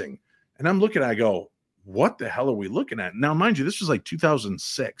dancing. And I'm looking, I go, what the hell are we looking at? Now, mind you, this was like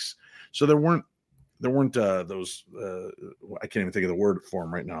 2006. So there weren't those, I can't even think of the word for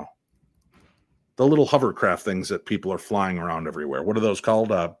them right now. The little hovercraft things that people are flying around everywhere. What are those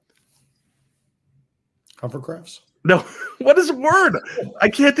called? Hovercrafts? No, what is the word? I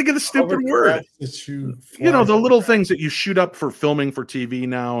can't think of the stupid word. You know, the little things that you shoot up for filming for TV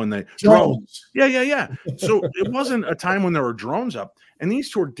now, and they drones. Yeah. So it wasn't a time when there were drones up, and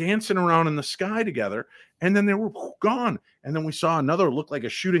these 2 were dancing around in the sky together. and then they were gone. And then we saw another look like a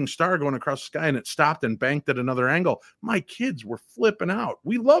shooting star going across the sky, and it stopped and banked at another angle. My kids were flipping out.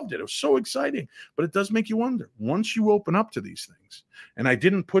 We loved it. It was so exciting. But it does make you wonder, once you open up to these things, and I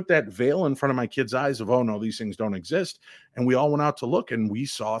didn't put that veil in front of my kids' eyes of, oh no, these things don't exist. And we all went out to look, and we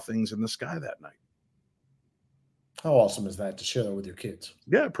saw things in the sky that night. How awesome is that to share that with your kids?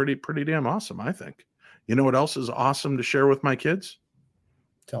 Yeah, pretty damn awesome, I think. You know what else is awesome to share with my kids?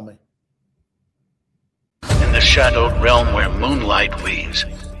 Tell me. In the shadowed realm where moonlight weaves,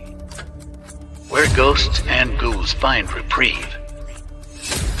 where ghosts and ghouls find reprieve,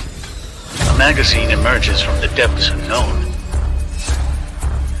 a magazine emerges from the depths unknown.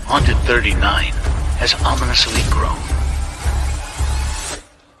 Haunted 39 has ominously grown.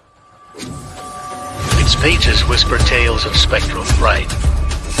 Its pages whisper tales of spectral fright,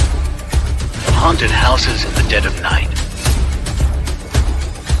 of haunted houses in the dead of night.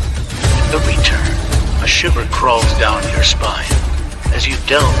 The return. A shiver crawls down your spine as you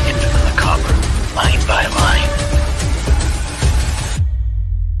delve into the macabre, line by line.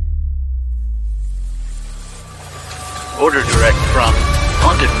 Order direct from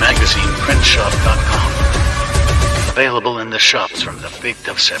HauntedMagazinePrintShop.com. Available in the shops from the 5th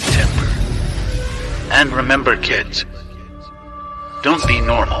of September. And remember, kids, don't be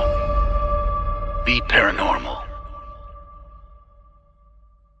normal. Be paranormal.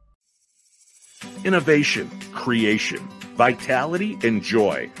 Innovation, creation, vitality, and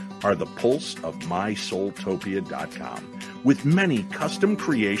joy are the pulse of MySoultopia.com, with many custom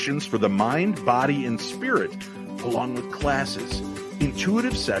creations for the mind, body, and spirit, along with classes,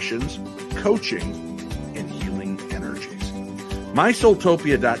 intuitive sessions, coaching, and healing energies.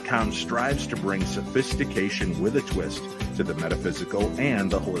 MySoultopia.com strives to bring sophistication with a twist to the metaphysical and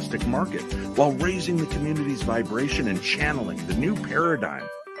the holistic market, while raising the community's vibration and channeling the new paradigm,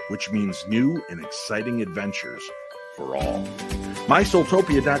 which means new and exciting adventures for all.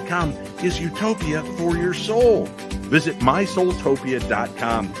 MySoultopia.com is utopia for your soul. Visit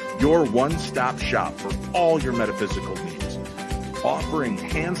MySoultopia.com, your one-stop shop for all your metaphysical needs, offering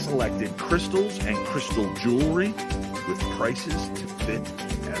hand-selected crystals and crystal jewelry with prices to fit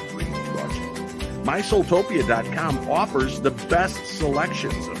every budget. MySoultopia.com offers the best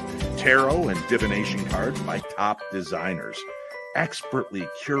selections of tarot and divination cards by top designers, expertly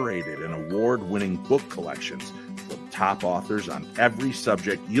curated and award-winning book collections from top authors on every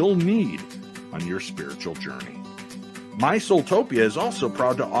subject you'll need on your spiritual journey. MySoultopia is also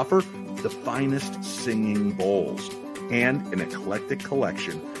proud to offer the finest singing bowls and an eclectic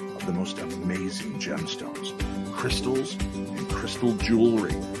collection of the most amazing gemstones, crystals, and crystal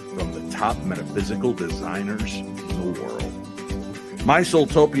jewelry from the top metaphysical designers in the world.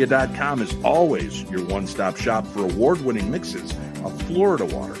 MySoultopia.com is always your one-stop shop for award-winning mixes of Florida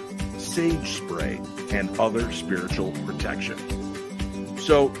water, sage spray, and other spiritual protection.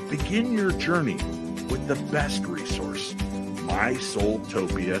 So begin your journey with the best resource,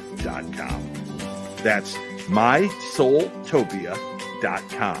 MySoultopia.com. That's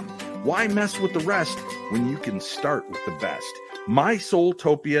MySoultopia.com. Why mess with the rest when you can start with the best?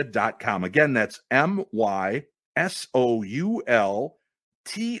 MySoultopia.com. Again, that's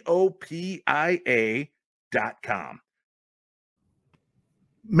MySoultopia.com.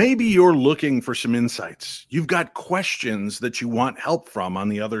 Maybe you're looking for some insights. You've got questions that you want help from on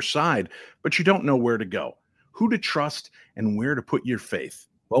the other side, but you don't know where to go, who to trust, and where to put your faith.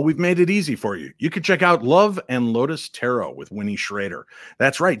 Well, we've made it easy for you. You can check out Love and Lotus Tarot with Winnie Schrader.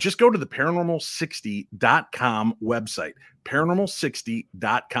 That's right. Just go to the paranormal60.com website,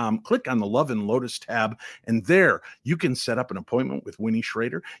 paranormal60.com. Click on the Love and Lotus tab, and there you can set up an appointment with Winnie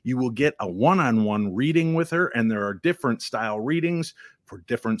Schrader. You will get a one-on-one reading with her, and there are different style readings for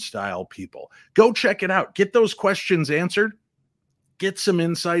different style people. Go check it out. Get those questions answered. Get some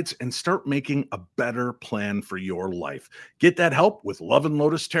insights and start making a better plan for your life. Get that help with Love and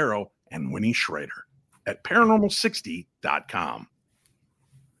Lotus Tarot and Winnie Schrader at paranormal60.com.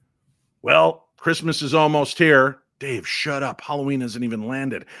 Well, Christmas is almost here. Dave, shut up. Halloween hasn't even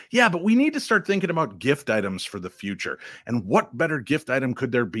landed. Yeah, but we need to start thinking about gift items for the future. And what better gift item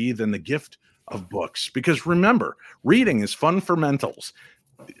could there be than the gift of books? Because remember, reading is fun for mentals.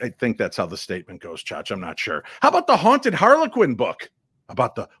 I think that's how the statement goes, Chach. I'm not sure. How about the Haunted Harlequin book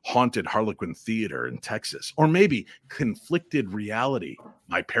about the Haunted Harlequin Theater in Texas? Or maybe Conflicted Reality,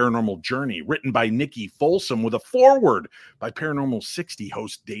 My Paranormal Journey, written by Nikki Folsom with a foreword by Paranormal 60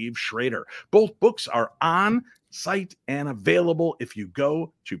 host Dave Schrader. Both books are on site and available if you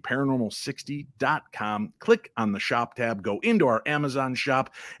go to paranormal60.com, click on the shop tab, go into our Amazon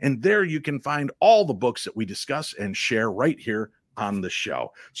shop, and there you can find all the books that we discuss and share right here on the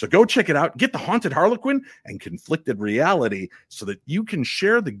show. So go check it out. Get the Haunted Harlequin and Conflicted Reality so that you can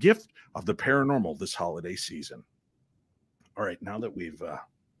share the gift of the paranormal this holiday season. All right, now that we've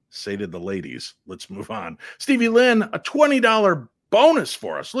sated the ladies, let's move on. Stevie Lynn, a $20 bonus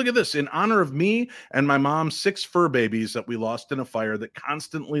for us. Look at this. In honor of me and my mom's 6 fur babies that we lost in a fire that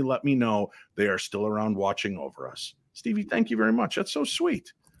constantly let me know they are still around watching over us. Stevie, thank you very much. That's so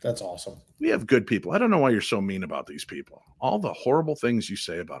sweet. That's awesome. We have good people. I don't know why you're so mean about these people. All the horrible things you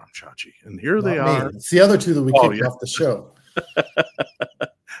say about them, Chachi. And here Not they me. are. It's the other two that we kicked off the show.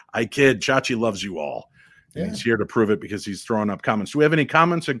 I kid. Chachi loves you all. And he's here to prove it because he's throwing up comments. Do we have any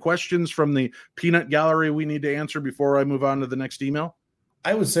comments and questions from the peanut gallery we need to answer before I move on to the next email?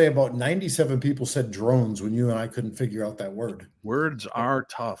 I would say about 97 people said drones when you and I couldn't figure out that word. Words are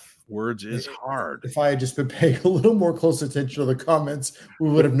tough. Words is hard. If I had just been paying a little more close attention to the comments, we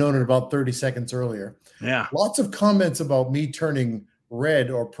would have known it about 30 seconds earlier. Yeah. Lots of comments about me turning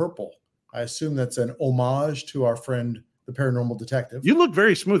red or purple. I assume that's an homage to our friend, the paranormal detective. You look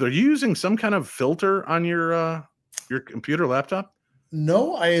very smooth. Are you using some kind of filter on your computer laptop?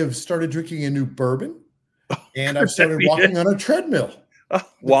 No, I have started drinking a new bourbon, and I've started walking on a treadmill.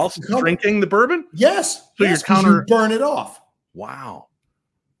 Whilst drinking the bourbon? Yes. So yes, you burn it off. Wow.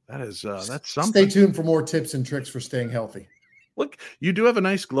 That's something. Stay tuned for more tips and tricks for staying healthy. Look, you do have a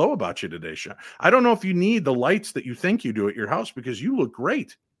nice glow about you today, Sean. I don't know if you need the lights that you think you do at your house because you look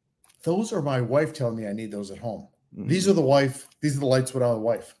great. Those are my wife telling me I need those at home. These are the lights without a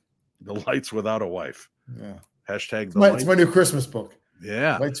wife. The lights without a wife. Yeah. Hashtag it's my new Christmas book.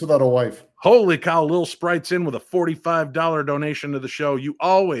 Yeah. Lights without a wife. Holy cow, Lil Sprite's in with a $45 donation to the show. You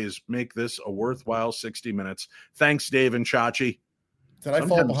always make this a worthwhile 60 minutes. Thanks, Dave and Chachi. Did I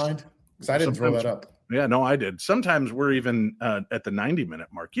fall behind? Because I didn't throw that up. Yeah, no, I did. Sometimes we're even at the 90-minute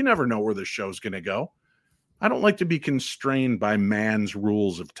mark. You never know where the show's going to go. I don't like to be constrained by man's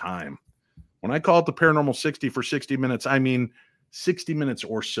rules of time. When I call it the Paranormal 60 for 60 minutes, I mean 60 minutes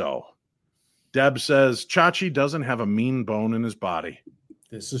or so. Deb says, Chachi doesn't have a mean bone in his body.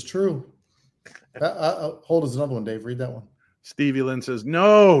 This is true. Hold us another one, Dave. Read that one. Stevie Lynn says,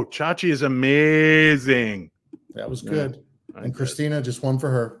 no, Chachi is amazing. That was good. And Christina, just one for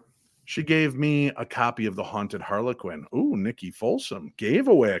her. She gave me a copy of The Haunted Harlequin. Ooh, Nikki Folsom gave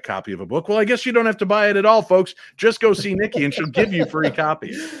away a copy of a book. Well, I guess you don't have to buy it at all, folks. Just go see Nikki and she'll give you free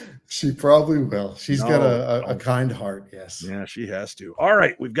copies. She probably will. She's got a kind heart. Yes. Yeah, she has to. All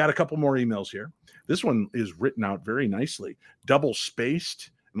right. We've got a couple more emails here. This one is written out very nicely. Double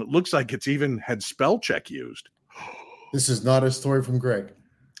spaced. And it looks like it's even had spell check used. This is not a story from Greg.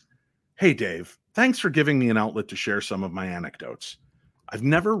 Hey, Dave. Thanks for giving me an outlet to share some of my anecdotes. I've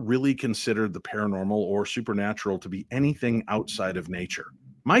never really considered the paranormal or supernatural to be anything outside of nature.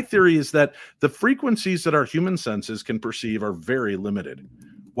 My theory is that the frequencies that our human senses can perceive are very limited.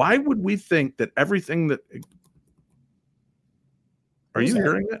 Why would we think that everything that... Are you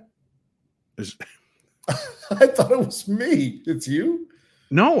hearing that? I thought it was me. It's you?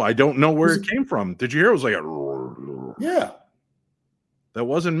 No, I don't know where it came from. Did you hear? It was like Yeah. That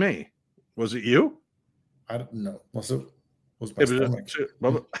wasn't me. Was it you? I don't know. Was my stomach.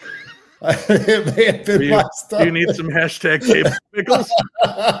 It may have been my stomach. You need some hashtag table pickles?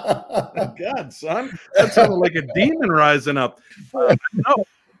 God, son. That sounded like a demon rising up. No,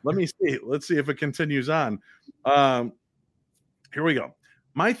 let me see. Let's see if it continues on. Here we go.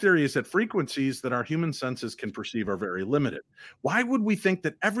 My theory is that frequencies that our human senses can perceive are very limited. Why would we think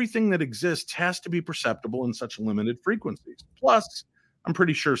that everything that exists has to be perceptible in such limited frequencies? Plus, I'm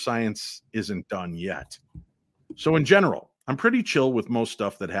pretty sure science isn't done yet. So in general, I'm pretty chill with most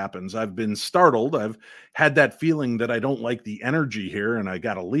stuff that happens. I've been startled. I've had that feeling that I don't like the energy here and I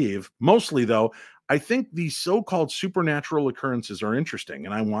got to leave. Mostly, though, I think these so-called supernatural occurrences are interesting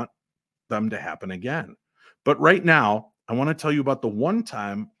and I want them to happen again. But right now, I want to tell you about the one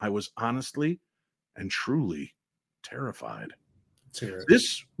time I was honestly and truly terrified.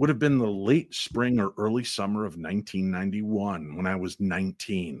 This would have been the late spring or early summer of 1991 when I was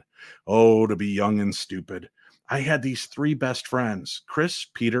 19. Oh, to be young and stupid. I had these 3 best friends, Chris,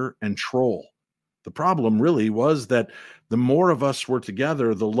 Peter, and Troll. The problem really was that the more of us were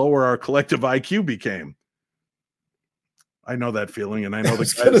together, the lower our collective IQ became. I know that feeling, and I know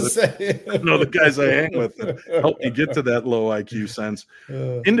the guys I hang with help you get to that low IQ sense.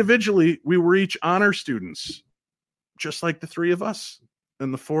 Individually, we were each honor students, just like the 3 of us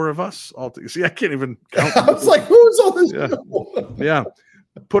and the 4 of us. All see, I can't even count. I was like, who's on this show? Yeah.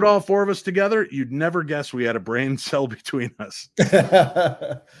 Put all 4 of us together, you'd never guess we had a brain cell between us.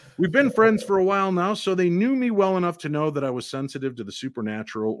 We've been friends for a while now, so they knew me well enough to know that I was sensitive to the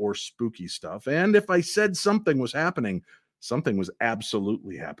supernatural or spooky stuff. And if I said something was happening, Something was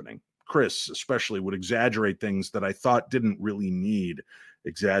absolutely happening. Chris especially would exaggerate things that I thought didn't really need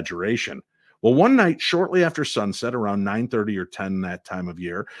exaggeration. Well, one night shortly after sunset, around 9:30 or 10 that time of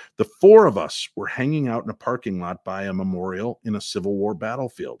year, the four of us were hanging out in a parking lot by a memorial in a Civil War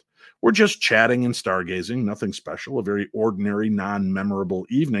battlefield. We're just chatting and stargazing, nothing special, a very ordinary, non-memorable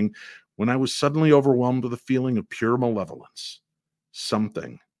evening, when I was suddenly overwhelmed with a feeling of pure malevolence.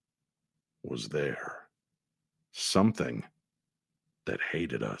 Something was there. Something that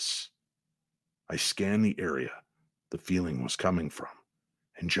hated us. I scanned the area the feeling was coming from,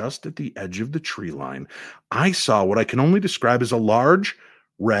 and just at the edge of the tree line, I saw what I can only describe as a large,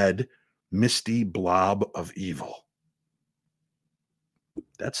 red, misty blob of evil.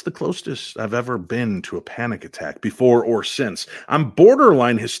 That's the closest I've ever been to a panic attack, before or since. I'm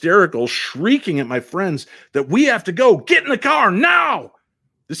borderline hysterical, shrieking at my friends that we have to go. Get in the car now!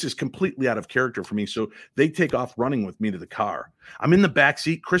 This is completely out of character for me, so they take off running with me to the car. I'm in the back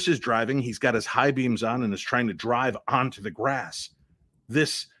seat. Chris is driving. He's got his high beams on and is trying to drive onto the grass.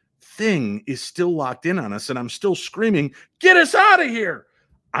 This thing is still locked in on us, and I'm still screaming, "Get us out of here!"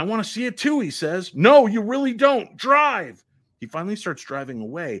 "I want to see it too," he says. "No, you really don't. Drive." He finally starts driving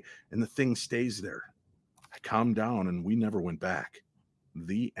away, and the thing stays there. I calmed down, and we never went back.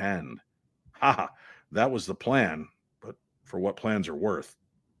 The end. Ha! That was the plan, but for what plans are worth.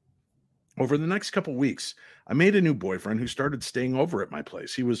 Over the next couple weeks, I made a new boyfriend who started staying over at my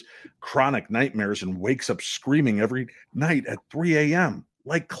place. He was chronic nightmares and wakes up screaming every night at 3 a.m.,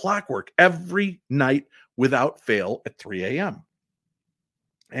 like clockwork, every night without fail at 3 a.m.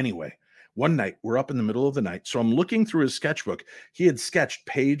 Anyway, one night, we're up in the middle of the night, so I'm looking through his sketchbook. He had sketched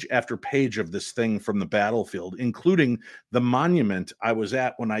page after page of this thing from the battlefield, including the monument I was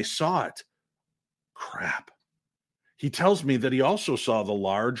at when I saw it. Crap. He tells me that he also saw the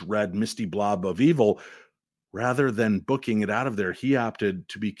large, red, misty blob of evil. Rather than booking it out of there, he opted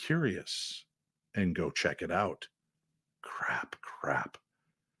to be curious and go check it out. Crap.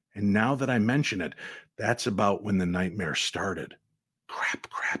 And now that I mention it, that's about when the nightmare started. Crap.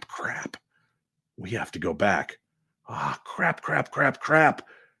 We have to go back. Crap.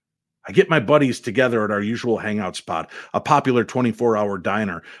 I get my buddies together at our usual hangout spot, a popular 24-hour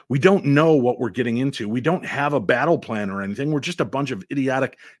diner. We don't know what we're getting into. We don't have a battle plan or anything. We're just a bunch of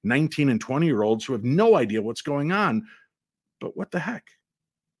idiotic 19 and 20-year-olds who have no idea what's going on. But what the heck?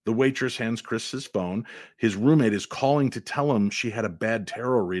 The waitress hands Chris his phone. His roommate is calling to tell him she had a bad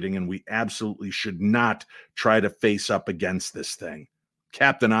tarot reading and we absolutely should not try to face up against this thing.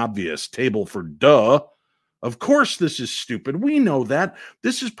 Captain Obvious, table for duh. Of course this is stupid. We know that.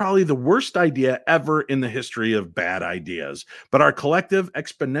 This is probably the worst idea ever in the history of bad ideas. But our collective,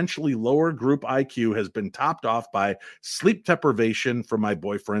 exponentially lower group IQ has been topped off by sleep deprivation from my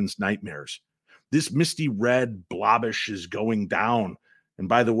boyfriend's nightmares. This misty red blobbish is going down. And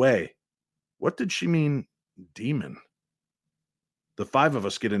by the way, what did she mean, demon? The five of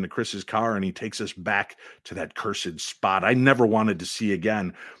us get into Chris's car and he takes us back to that cursed spot I never wanted to see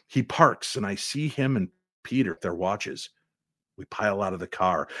again. He parks and I see him and Peter at their watches. We pile out of the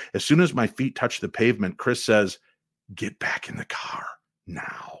car. As soon as my feet touch the pavement, Chris says, "Get back in the car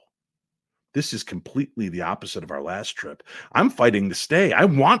now." This is completely the opposite of our last trip. I'm fighting to stay. I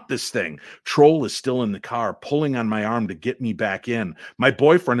want this thing. Troll is still in the car, pulling on my arm to get me back in. My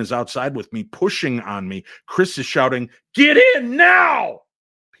boyfriend is outside with me, pushing on me. Chris is shouting, "Get in now!"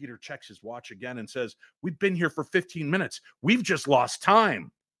 Peter checks his watch again and says, "We've been here for 15 minutes. We've just lost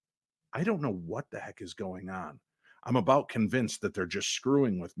time." I don't know what the heck is going on. I'm about convinced that they're just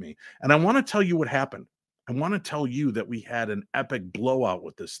screwing with me. And I want to tell you what happened. I want to tell you that we had an epic blowout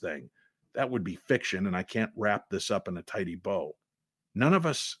with this thing. That would be fiction, and I can't wrap this up in a tidy bow. None of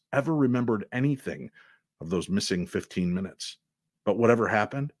us ever remembered anything of those missing 15 minutes. But whatever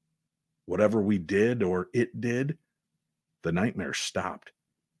happened, whatever we did or it did, the nightmare stopped.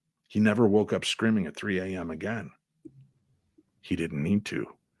 He never woke up screaming at 3 a.m. again. He didn't need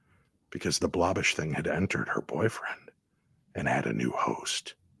to, because the blobbish thing had entered her boyfriend and had a new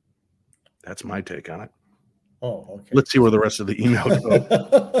host. That's my take on it. Oh, okay. Let's see where the rest of the email goes.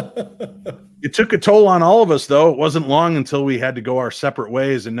 It took a toll on all of us, though. It wasn't long until we had to go our separate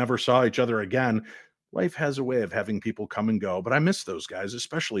ways and never saw each other again. Life has a way of having people come and go, but I miss those guys,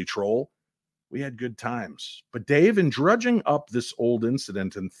 especially Troll. We had good times. But Dave, in drudging up this old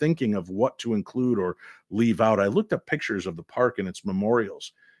incident and thinking of what to include or leave out, I looked up pictures of the park and its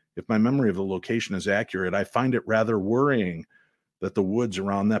memorials. If my memory of the location is accurate, I find it rather worrying that the woods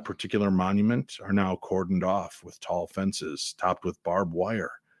around that particular monument are now cordoned off with tall fences topped with barbed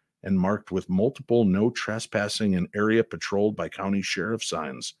wire and marked with multiple no trespassing and area patrolled by county sheriff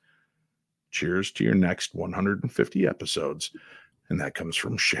signs. Cheers to your next 150 episodes. And that comes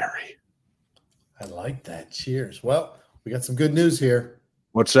from Sherry. I like that. Cheers. Well, we got some good news here.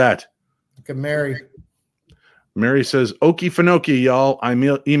 What's that? Look at Mary. Mary says, Okie Finoki, y'all. I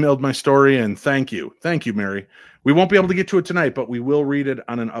emailed my story and thank you. Thank you, Mary. We won't be able to get to it tonight, but we will read it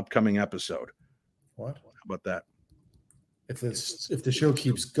on an upcoming episode. What? How about that? If the show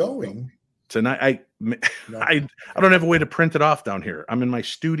keeps going. Tonight, I don't have a way to print it off down here. I'm in my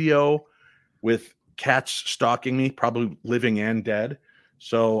studio with cats stalking me, probably living and dead.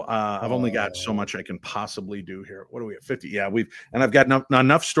 So I've only got so much I can possibly do here. What do we have? 50? Yeah, I've got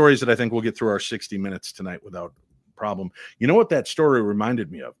enough stories that I think we'll get through our 60 minutes tonight without problem. You know what that story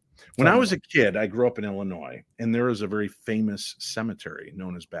reminded me of? When I was a kid, I grew up in Illinois, and there is a very famous cemetery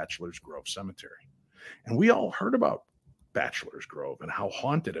known as Bachelor's Grove Cemetery. And we all heard about Bachelor's Grove and how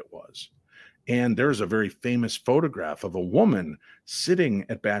haunted it was. And there's a very famous photograph of a woman sitting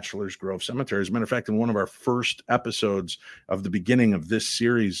at Bachelor's Grove Cemetery. As a matter of fact, in one of our first episodes of the beginning of this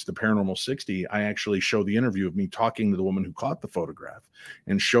series, The Paranormal 60, I actually show the interview of me talking to the woman who caught the photograph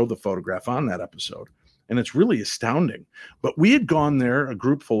and show the photograph on that episode. And it's really astounding. But we had gone there, a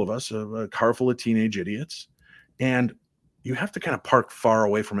group full of us, a car full of teenage idiots. And you have to kind of park far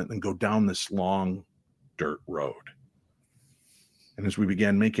away from it and go down this long dirt road. And as we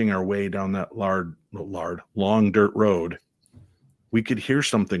began making our way down that long dirt road, we could hear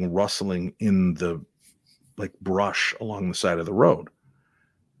something rustling in the brush along the side of the road.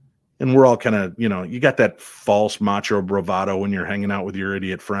 And we're all kind of, you got that false macho bravado when you're hanging out with your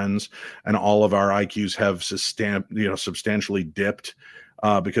idiot friends, and all of our IQs have substantially dipped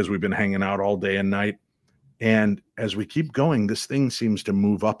because we've been hanging out all day and night. And as we keep going, this thing seems to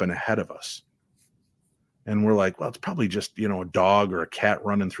move up and ahead of us. And we're like, well, it's probably just, a dog or a cat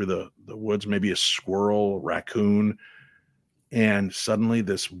running through the woods, maybe a squirrel, a raccoon. And suddenly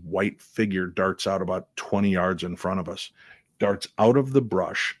this white figure darts out about 20 yards in front of us, darts out of the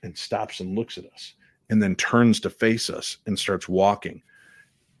brush and stops and looks at us, and then turns to face us and starts walking.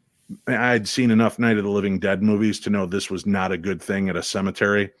 I'd seen enough Night of the Living Dead movies to know this was not a good thing at a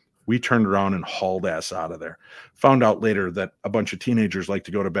cemetery. We turned around and hauled ass out of there. Found out later that a bunch of teenagers like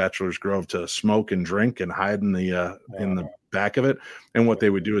to go to Bachelor's Grove to smoke and drink and hide in the back of it. And what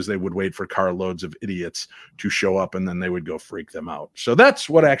they would do is they would wait for carloads of idiots to show up, and then they would go freak them out. So that's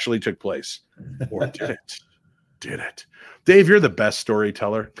what actually took place. Or did it? Did it? Dave, you're the best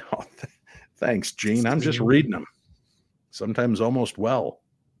storyteller. Oh, thanks, Gene. I'm just reading them. Sometimes almost well.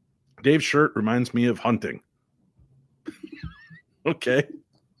 Dave's shirt reminds me of hunting. Okay.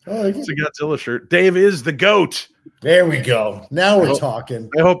 Oh, it's a Godzilla shirt. Dave is the GOAT. There we go. Now we're talking.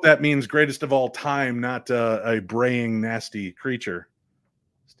 I hope that means greatest of all time, not a braying, nasty creature.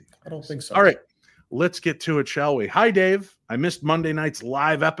 I don't think so. All right. Let's get to it, shall we? Hi, Dave. I missed Monday night's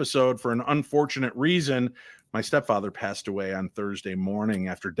live episode for an unfortunate reason. My stepfather passed away on Thursday morning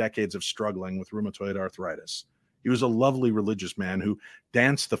after decades of struggling with rheumatoid arthritis. He was a lovely religious man who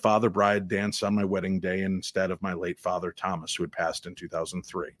danced the father-bride dance on my wedding day instead of my late father, Thomas, who had passed in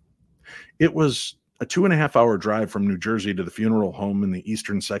 2003. It was a 2.5-hour drive from New Jersey to the funeral home in the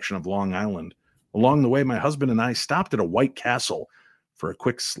eastern section of Long Island. Along the way, my husband and I stopped at a White Castle for a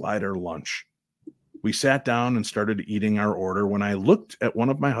quick slider lunch. We sat down and started eating our order when I looked at one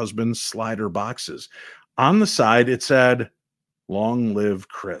of my husband's slider boxes. On the side, it said, "Long live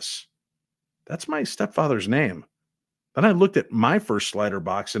Chris." That's my stepfather's name. Then I looked at my first slider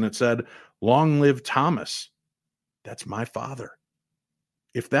box and it said, "Long live Thomas." That's my father.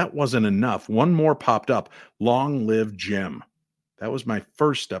 If that wasn't enough, one more popped up, "Long live Jim." That was my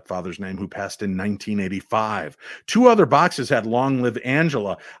first stepfather's name, who passed in 1985. 2 other boxes had "Long live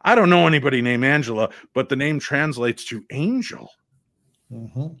Angela." I don't know anybody named Angela, but the name translates to angel.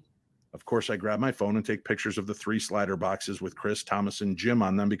 Mm-hmm. Of course, I grab my phone and take pictures of the 3 slider boxes with Chris, Thomas, and Jim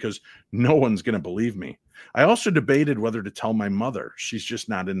on them because no one's going to believe me. I also debated whether to tell my mother. She's just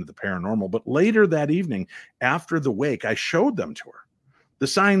not into the paranormal. But later that evening, after the wake, I showed them to her. The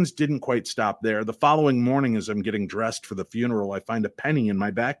signs didn't quite stop there. The following morning, as I'm getting dressed for the funeral, I find a penny in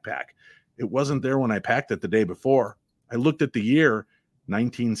my backpack. It wasn't there when I packed it the day before. I looked at the year,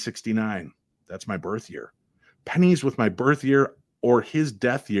 1969. That's my birth year. Pennies with my birth year or his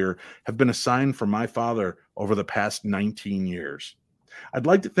death year have been assigned for my father over the past 19 years. I'd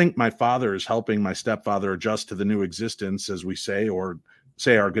like to think my father is helping my stepfather adjust to the new existence, as we say, or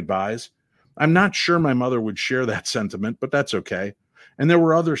say our goodbyes. I'm not sure my mother would share that sentiment, but that's okay. And there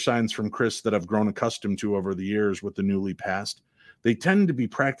were other signs from Chris that I've grown accustomed to over the years with the newly passed. They tend to be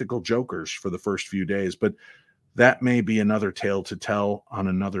practical jokers for the first few days, but that may be another tale to tell on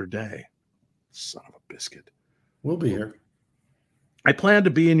another day. Son of a biscuit. We'll be here. I plan to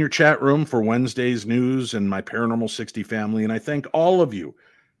be in your chat room for Wednesday's news and my Paranormal 60 family, and I thank all of you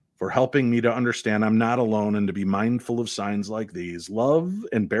for helping me to understand I'm not alone and to be mindful of signs like these. Love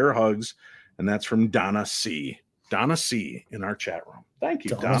and bear hugs, and that's from Donna C. Donna C. in our chat room. Thank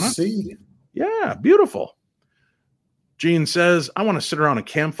you, Donna. C. Yeah, beautiful. Gene says, I want to sit around a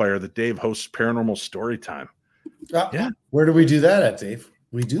campfire that Dave hosts Paranormal Story Time. Yeah. Where do we do that at, Dave?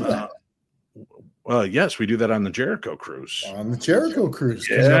 We do that. Yes, we do that on the Jericho cruise. On the Jericho cruise.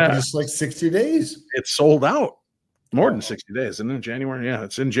 Yeah. Up just like 60 days. It's sold out. More than 60 days. Isn't it January? Yeah,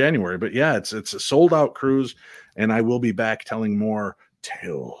 it's in January. But yeah, it's a sold out cruise. And I will be back telling more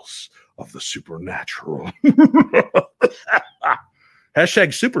tales of the supernatural.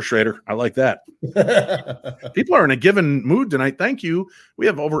 Hashtag Super Schrader. I like that. People are in a given mood tonight. Thank you. We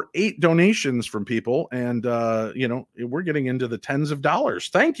have over 8 donations from people, and we're getting into the tens of dollars.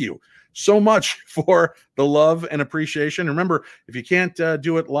 Thank you so much for the love and appreciation. Remember, if you can't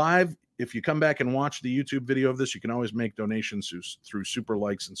do it live, if you come back and watch the YouTube video of this, you can always make donations through super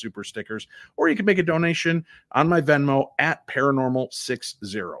likes and super stickers, or you can make a donation on my Venmo at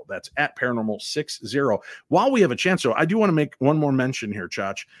Paranormal60. That's at Paranormal60. While we have a chance, so I do want to make one more mention here,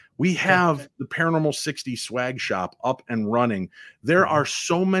 Chach. We have the Paranormal 60 swag shop up and running. There are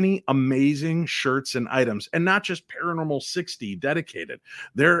so many amazing shirts and items, and not just Paranormal 60 dedicated.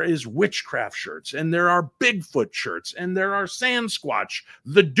 There is witchcraft shirts, and there are Bigfoot shirts, and there are Sasquatch,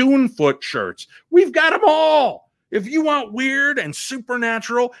 the Dunefoot shirts. We've got them all. If you want weird and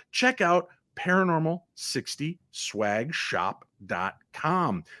supernatural, check out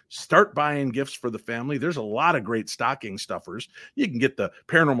Paranormal60swagshop.com. Start buying gifts for the family. There's a lot of great stocking stuffers. You can get the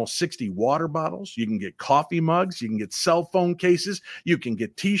Paranormal 60 water bottles. You can get coffee mugs. You can get cell phone cases. You can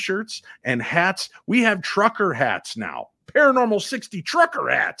get t-shirts and hats. We have trucker hats now. Paranormal 60 trucker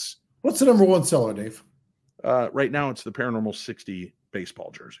hats. What's the number one seller, Dave? Right now, it's the Paranormal 60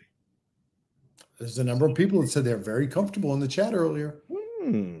 baseball jersey. There's a number of people that said they're very comfortable in the chat earlier.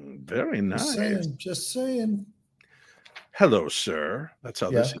 Very nice. Just saying. Hello, sir. That's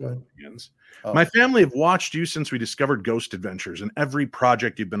how this begins. Oh. My family have watched you since we discovered Ghost Adventures and every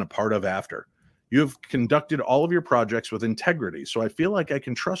project you've been a part of after. You have conducted all of your projects with integrity, so I feel like I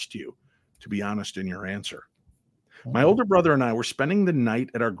can trust you to be honest in your answer. My older brother and I were spending the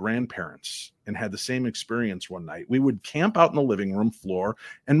night at our grandparents' and had the same experience one night. We would camp out in the living room floor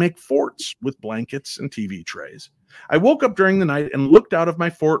and make forts with blankets and TV trays. I woke up during the night and looked out of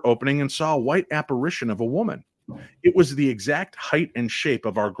my fort opening and saw a white apparition of a woman. It was the exact height and shape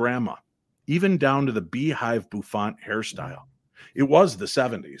of our grandma, even down to the beehive bouffant hairstyle. It was the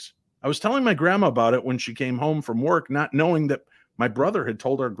 70s. I was telling my grandma about it when she came home from work, not knowing that my brother had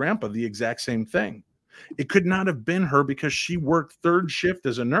told our grandpa the exact same thing. It could not have been her because she worked third shift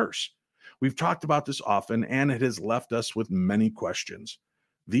as a nurse. We've talked about this often, and it has left us with many questions.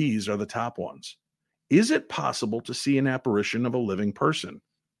 These are the top ones. Is it possible to see an apparition of a living person?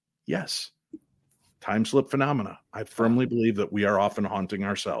 Yes. Time slip phenomena. I firmly believe that we are often haunting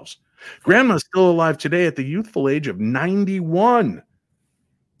ourselves. Grandma is still alive today at the youthful age of 91.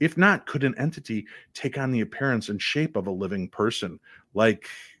 If not, could an entity take on the appearance and shape of a living person, like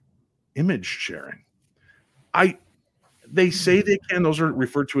image sharing? They say they can. Those are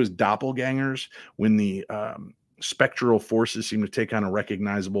referred to as doppelgangers when the spectral forces seem to take on a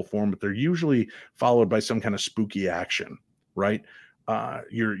recognizable form, but they're usually followed by some kind of spooky action, right?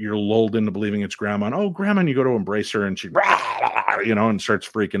 You're lulled into believing it's grandma, and oh, grandma, and you go to embrace her, and she, and starts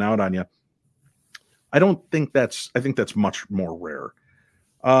freaking out on you. I think that's much more rare.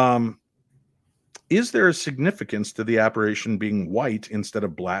 Is there a significance to the apparition being white instead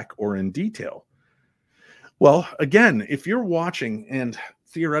of black or in detail? Well, again, if you're watching, and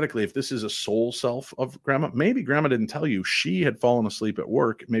theoretically, if this is a soul self of grandma, maybe grandma didn't tell you she had fallen asleep at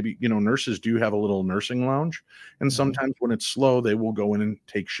work. Maybe, nurses do have a little nursing lounge. And sometimes when it's slow, they will go in and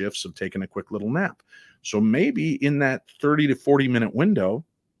take shifts of taking a quick little nap. So maybe in that 30 to 40 minute window,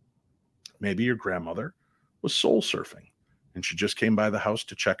 maybe your grandmother was soul surfing and she just came by the house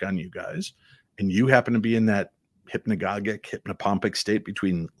to check on you guys. And you happen to be in that hypnopompic state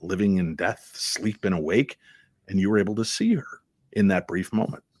between living and death, sleep and awake, and you were able to see her in that brief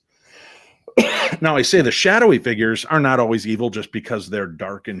moment. Now, I say the shadowy figures are not always evil just because they're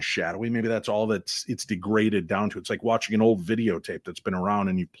dark and shadowy. Maybe that's all it's degraded down to. It's like watching an old videotape that's been around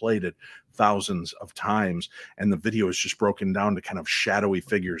and you played it thousands of times, and the video is just broken down to kind of shadowy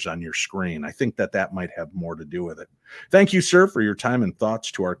figures on your screen. I think that might have more to do with it. Thank you, sir, for your time and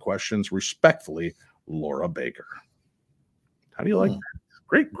thoughts to our questions. Respectfully, Laura Baker. How do you like that?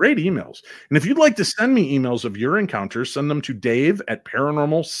 Great emails. And if you'd like to send me emails of your encounters, send them to Dave at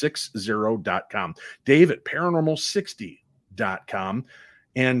paranormal60.com. Dave at paranormal60 paranormal60.com.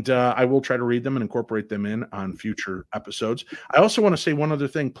 And I will try to read them and incorporate them in on future episodes. I also want to say one other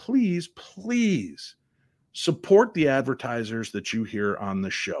thing. Please, please support the advertisers that you hear on the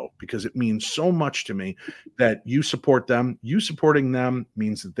show, because it means so much to me that you support them. You supporting them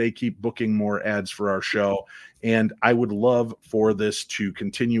means that they keep booking more ads for our show. And I would love for this to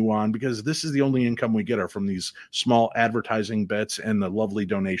continue on, because this is the only income we get are from these small advertising bits and the lovely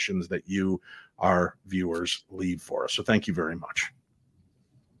donations that you, our viewers, leave for us. So thank you very much.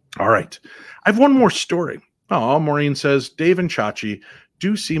 All right. I have one more story. Oh, Maureen says, Dave and Chachi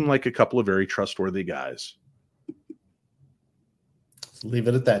do seem like a couple of very trustworthy guys. Leave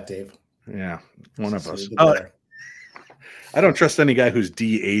it at that, Dave. Yeah, one of us. I don't trust any guy who's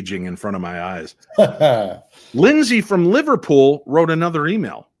de-aging in front of my eyes. Lindsay from Liverpool wrote another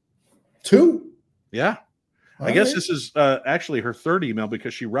email. 2? Yeah. I guess this is actually her third email,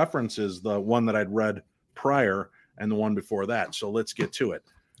 because she references the one that I'd read prior and the one before that. So let's get to it.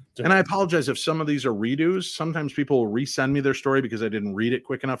 And I apologize if some of these are redos. Sometimes people will resend me their story because I didn't read it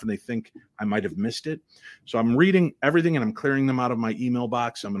quick enough and they think I might have missed it. So I'm reading everything and I'm clearing them out of my email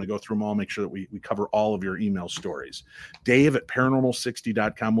box. I'm going to go through them all, make sure that we cover all of your email stories. Dave at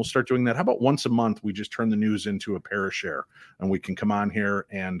paranormal60.com. We'll start doing that. How about once a month, we just turn the news into a parashare and we can come on here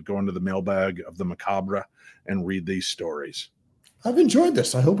and go into the mailbag of the macabre and read these stories. I've enjoyed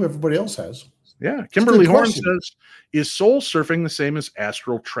this. I hope everybody else has. Yeah. Kimberly Horn says, is soul surfing the same as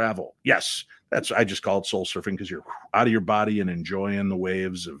astral travel? Yes. I just call it soul surfing because you're out of your body and enjoying the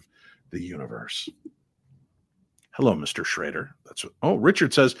waves of the universe. Hello, Mr. Schrader.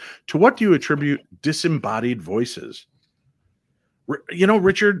 Richard says, to what do you attribute disembodied voices?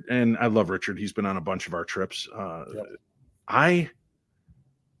 Richard, and I love Richard. He's been on a bunch of our trips. Yep. I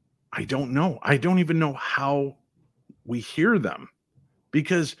don't know. I don't even know how we hear them,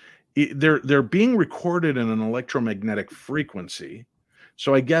 because they're being recorded in an electromagnetic frequency.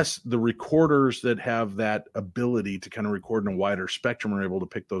 So I guess the recorders that have that ability to kind of record in a wider spectrum are able to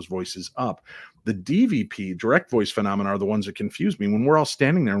pick those voices up. The DVP, direct voice phenomena, are the ones that confuse me when we're all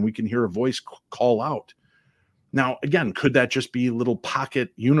standing there and we can hear a voice call out. Now, again, could that just be little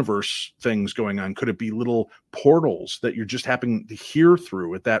pocket universe things going on? Could it be little portals that you're just happening to hear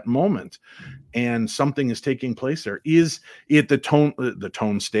through at that moment and something is taking place there? Is it the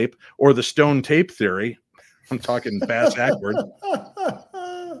tone tape or the stone tape theory? I'm talking bass backward.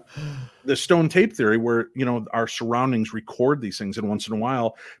 The stone tape theory where, our surroundings record these things, and once in a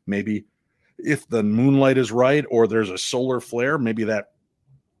while, maybe if the moonlight is right or there's a solar flare, maybe that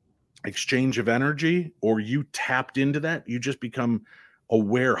exchange of energy, or you tapped into that, you just become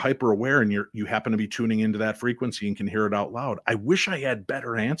aware, hyper aware, and you happen to be tuning into that frequency and can hear it out loud. I wish I had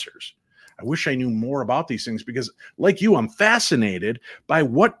better answers. I wish I knew more about these things, because like you, I'm fascinated by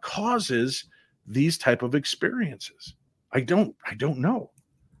what causes these type of experiences. I don't know.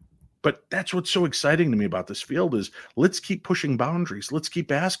 But that's what's so exciting to me about this field is let's keep pushing boundaries. Let's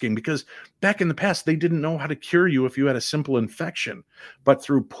keep asking, because back in the past, they didn't know how to cure you if you had a simple infection. But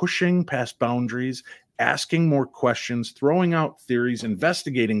through pushing past boundaries, asking more questions, throwing out theories,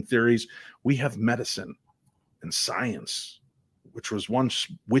 investigating theories, we have medicine and science, which was once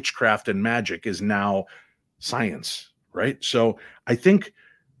witchcraft and magic, is now science, right? So I think,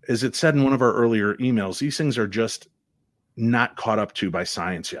 as it said in one of our earlier emails, these things are just not caught up to by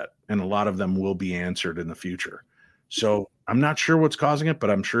science yet. And a lot of them will be answered in the future. So I'm not sure what's causing it, but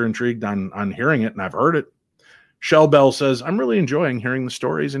I'm sure intrigued on hearing it, and I've heard it. Shell Bell says, I'm really enjoying hearing the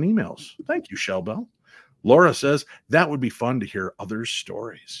stories and emails. Thank you, Shell Bell. Laura says, that would be fun to hear others'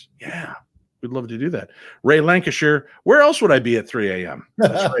 stories. Yeah, we'd love to do that. Ray Lancashire, where else would I be at 3 a.m.?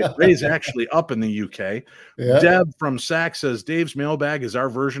 That's right. Ray's actually up in the UK. Yeah. Deb from Sac says, Dave's mailbag is our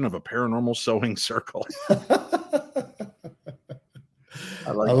version of a paranormal sewing circle.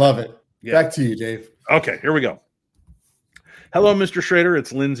 I love it. Yeah. Back to you, Dave. Okay, here we go. Hello, Mr. Schrader.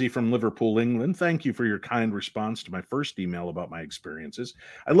 It's Lindsay from Liverpool, England. Thank you for your kind response to my first email about my experiences.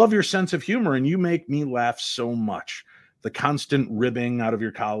 I love your sense of humor, and you make me laugh so much. The constant ribbing out of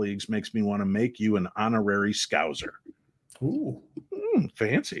your colleagues makes me want to make you an honorary scouser. Ooh.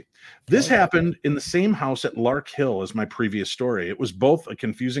 Fancy. This happened in the same house at Lark Hill as my previous story. It was both a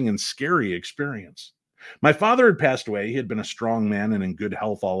confusing and scary experience. My father had passed away. He had been a strong man and in good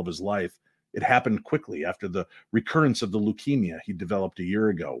health all of his life. It happened quickly after the recurrence of the leukemia he developed a year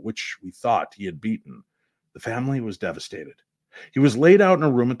ago, which we thought he had beaten. The family was devastated. He was laid out in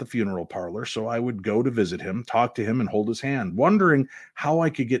a room at the funeral parlor, so I would go to visit him, talk to him, and hold his hand, wondering how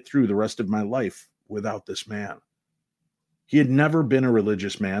I could get through the rest of my life without this man. He had never been a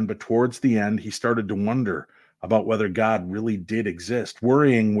religious man, but towards the end, he started to wonder about whether God really did exist,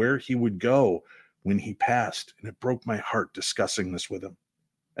 worrying where he would go when he passed, and it broke my heart discussing this with him.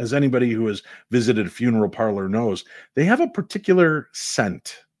 As anybody who has visited a funeral parlor knows, they have a particular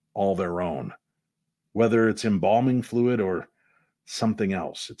scent all their own, whether it's embalming fluid or something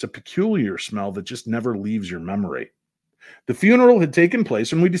else. It's a peculiar smell that just never leaves your memory. The funeral had taken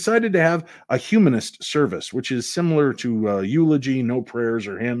place, and we decided to have a humanist service, which is similar to a eulogy, no prayers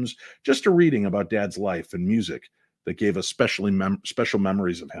or hymns, just a reading about Dad's life and music that gave us special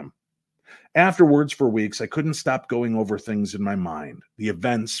memories of him. Afterwards, for weeks, I couldn't stop going over things in my mind, the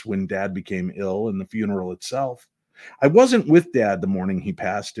events when Dad became ill and the funeral itself. I wasn't with Dad the morning he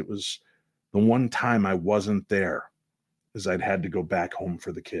passed. It was the one time I wasn't there, as I'd had to go back home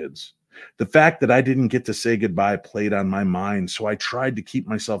for the kids. The fact that I didn't get to say goodbye played on my mind, so I tried to keep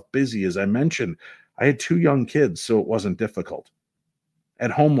myself busy. As I mentioned, I had 2 young kids, so it wasn't difficult.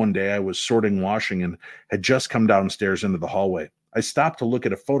 At home one day, I was sorting washing and had just come downstairs into the hallway. I stopped to look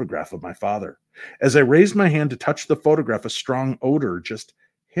at a photograph of my father. As I raised my hand to touch the photograph, a strong odor just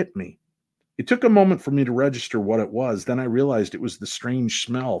hit me. It took a moment for me to register what it was. Then I realized it was the strange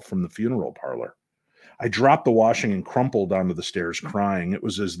smell from the funeral parlor. I dropped the washing and crumpled onto the stairs crying. It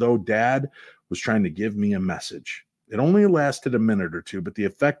was as though Dad was trying to give me a message. It only lasted a minute or two, but the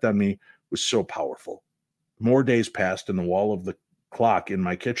effect on me was so powerful. More days passed, and the wall of the clock in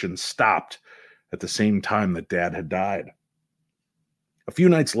my kitchen stopped at the same time that Dad had died. A few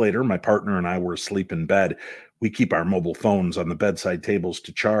nights later, my partner and I were asleep in bed. We keep our mobile phones on the bedside tables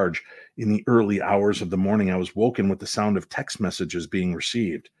to charge. In the early hours of the morning, I was woken with the sound of text messages being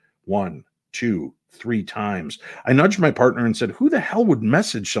received. 1, 2, 3 times. I nudged my partner and said, "Who the hell would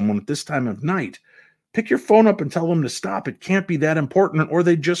message someone at this time of night? Pick your phone up and tell them to stop. It can't be that important, or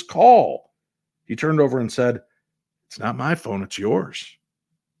they'd just call." He turned over and said, "It's not my phone, it's yours."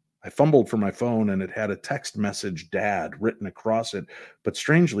 I fumbled for my phone, and it had a text message, Dad, written across it, but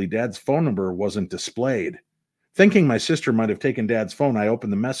strangely, Dad's phone number wasn't displayed. Thinking my sister might have taken Dad's phone, I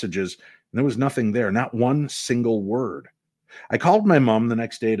opened the messages, and there was nothing there, not one single word. I called my mom the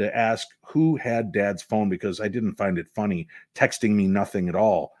next day to ask who had Dad's phone because I didn't find it funny, texting me nothing at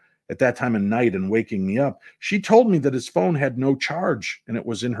all. At that time of night and waking me up, she told me that his phone had no charge, and it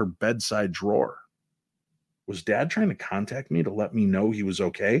was in her bedside drawer. Was Dad trying to contact me to let me know he was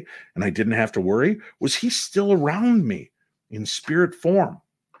okay and I didn't have to worry? Was he still around me in spirit form?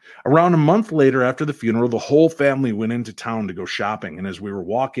 Around a month later after the funeral, the whole family went into town to go shopping, and as we were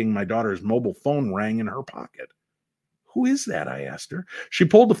walking, my daughter's mobile phone rang in her pocket. "Who is that?" I asked her. She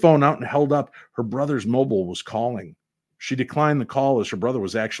pulled the phone out and held up. Her brother's mobile was calling. She declined the call as her brother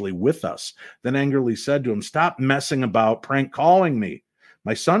was actually with us, then angrily said to him, "Stop messing about, prank calling me."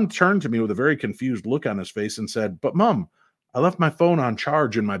 My son turned to me with a very confused look on his face and said, "But Mom, I left my phone on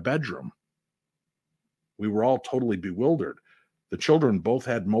charge in my bedroom." We were all totally bewildered. The children both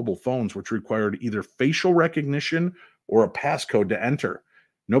had mobile phones which required either facial recognition or a passcode to enter.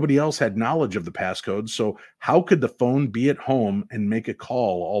 Nobody else had knowledge of the passcode, so how could the phone be at home and make a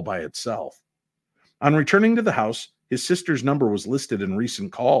call all by itself? On returning to the house, his sister's number was listed in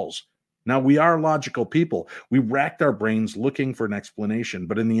recent calls. Now, we are logical people. We racked our brains looking for an explanation,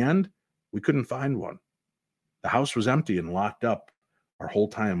 but in the end, we couldn't find one. The house was empty and locked up our whole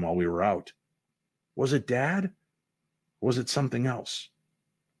time while we were out. Was it Dad? Or was it something else?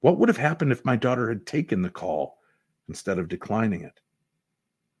 What would have happened if my daughter had taken the call instead of declining it?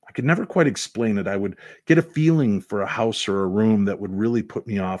 I could never quite explain it. I would get a feeling for a house or a room that would really put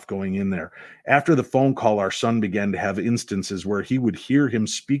me off going in there. After the phone call, our son began to have instances where he would hear him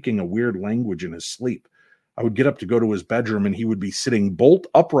speaking a weird language in his sleep. I would get up to go to his bedroom, and he would be sitting bolt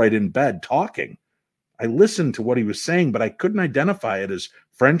upright in bed talking. I listened to what he was saying, but I couldn't identify it as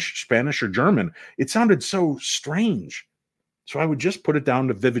French, Spanish, or German. It sounded so strange. So I would just put it down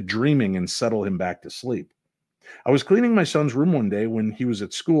to vivid dreaming and settle him back to sleep. I was cleaning my son's room one day when he was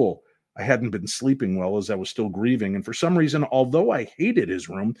at school. I hadn't been sleeping well as I was still grieving, and for some reason, although I hated his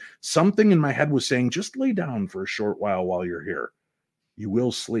room, something in my head was saying, "Just lay down for a short while you're here. You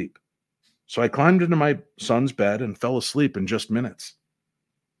will sleep." So I climbed into my son's bed and fell asleep in just minutes.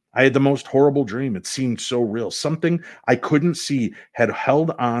 I had the most horrible dream. It seemed so real. Something I couldn't see had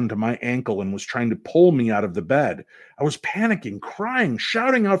held on to my ankle and was trying to pull me out of the bed. I was panicking, crying,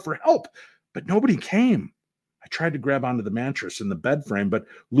 shouting out for help, but nobody came. I tried to grab onto the mattress in the bed frame, but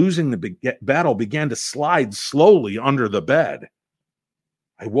losing the battle began to slide slowly under the bed.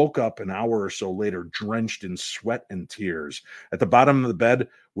 I woke up an hour or so later, drenched in sweat and tears, at the bottom of the bed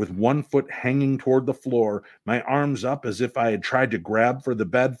with one foot hanging toward the floor, my arms up as if I had tried to grab for the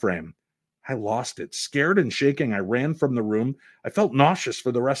bed frame. I lost it. Scared and shaking, I ran from the room. I felt nauseous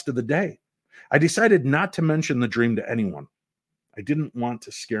for the rest of the day. I decided not to mention the dream to anyone. I didn't want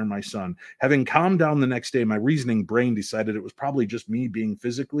to scare my son. Having calmed down the next day, my reasoning brain decided it was probably just me being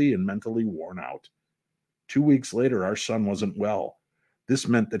physically and mentally worn out. 2 weeks later, our son wasn't well. This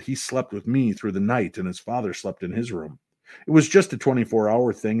meant that he slept with me through the night and his father slept in his room. It was just a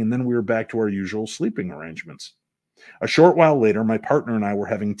 24-hour thing, and then we were back to our usual sleeping arrangements. A short while later, my partner and I were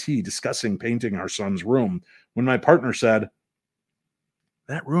having tea discussing painting our son's room when my partner said,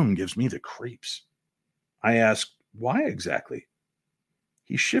 "That room gives me the creeps." I asked, "Why exactly?"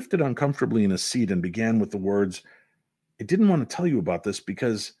 He shifted uncomfortably in his seat and began with the words, "I didn't want to tell you about this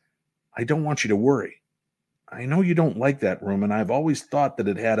because I don't want you to worry. I know you don't like that room, and I've always thought that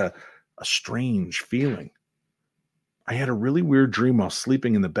it had a strange feeling. I had a really weird dream while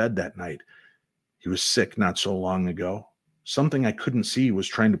sleeping in the bed that night. He was sick not so long ago. Something I couldn't see was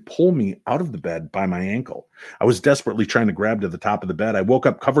trying to pull me out of the bed by my ankle. I was desperately trying to grab to the top of the bed. I woke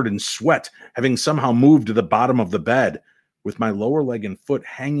up covered in sweat, having somehow moved to the bottom of the bed, with my lower leg and foot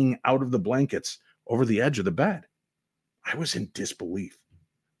hanging out of the blankets over the edge of the bed. I was in disbelief.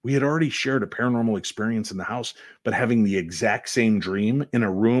 We had already shared a paranormal experience in the house, but having the exact same dream in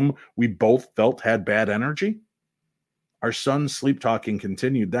a room we both felt had bad energy? Our son's sleep talking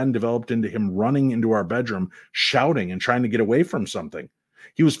continued, then developed into him running into our bedroom, shouting and trying to get away from something.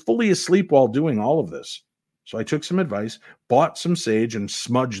 He was fully asleep while doing all of this. So I took some advice, bought some sage, and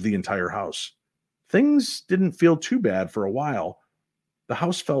smudged the entire house. Things didn't feel too bad for a while. The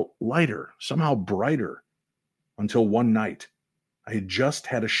house felt lighter, somehow brighter, until one night. I had just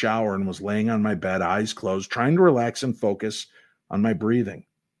had a shower and was laying on my bed, eyes closed, trying to relax and focus on my breathing.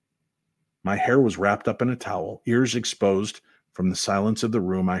 My hair was wrapped up in a towel, ears exposed. From the silence of the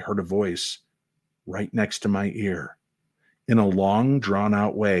room, I heard a voice right next to my ear, in a long,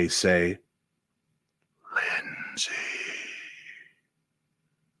 drawn-out way, say, "Lindsay."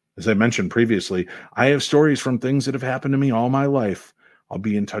 As I mentioned previously, I have stories from things that have happened to me all my life. I'll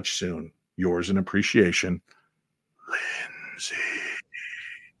be in touch soon. Yours in appreciation, Lindsay.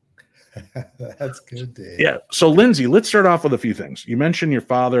 That's good, Dave. Yeah. So, Lindsay, let's start off with a few things. You mentioned your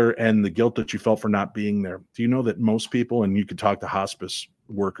father and the guilt that you felt for not being there. Do you know that most people, and you could talk to hospice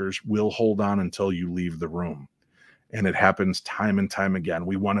workers, will hold on until you leave the room? And it happens time and time again.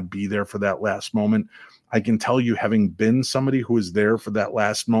 We want to be there for that last moment. I can tell you, having been somebody who is there for that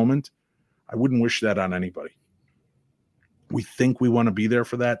last moment, I wouldn't wish that on anybody. We think we want to be there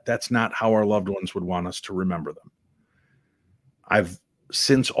for that. That's not how our loved ones would want us to remember them. I've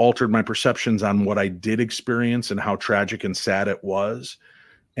since altered my perceptions on what I did experience and how tragic and sad it was,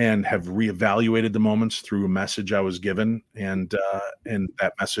 and have reevaluated the moments through a message I was given. And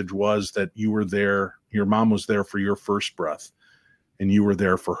that message was that you were there. Your mom was there for your first breath, and you were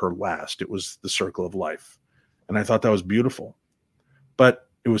there for her last. It was the circle of life. And I thought that was beautiful. But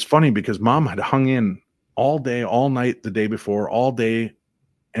it was funny because Mom had hung in all day, all night the day before, all day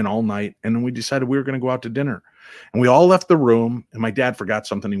and all night. And then we decided we were going to go out to dinner. And we all left the room, and my dad forgot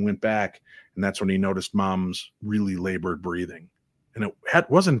something. He went back, and that's when he noticed Mom's really labored breathing. And it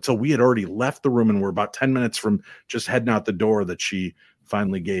wasn't until we had already left the room and were about 10 minutes from just heading out the door that she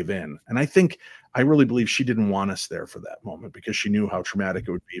finally gave in. And I really believe she didn't want us there for that moment because she knew how traumatic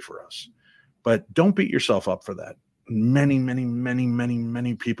it would be for us. But don't beat yourself up for that. Many, many, many, many,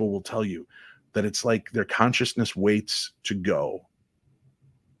 many people will tell you that it's like their consciousness waits to go.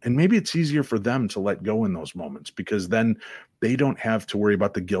 And maybe it's easier for them to let go in those moments because then they don't have to worry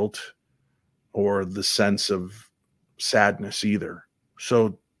about the guilt or the sense of sadness either.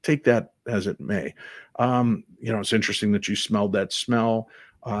 So take that as it may. It's interesting that you smelled that smell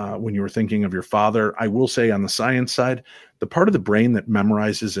when you were thinking of your father. I will say on the science side, the part of the brain that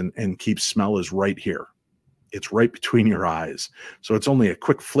memorizes and keeps smell is right here. It's right between your eyes. So it's only a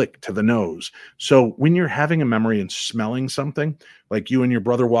quick flick to the nose. So when you're having a memory and smelling something, like you and your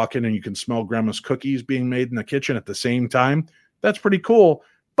brother walk in and you can smell grandma's cookies being made in the kitchen at the same time, that's pretty cool.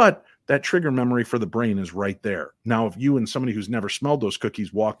 But that trigger memory for the brain is right there. Now, if you and somebody who's never smelled those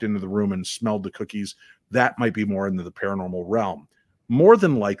cookies walked into the room and smelled the cookies, that might be more into the paranormal realm. More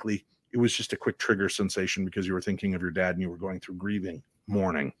than likely, it was just a quick trigger sensation because you were thinking of your dad and you were going through grieving,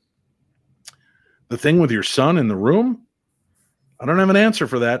 mourning. The thing with your son in the room, I don't have an answer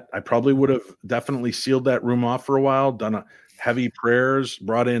for that. I probably would have definitely sealed that room off for a while, done heavy prayers,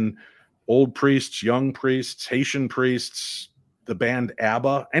 brought in old priests, young priests, Haitian priests, the band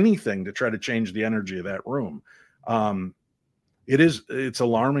ABBA, anything to try to change the energy of that room. It's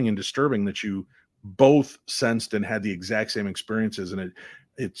alarming and disturbing that you both sensed and had the exact same experiences, and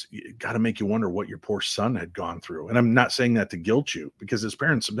it's got to make you wonder what your poor son had gone through. And I'm not saying that to guilt you, because as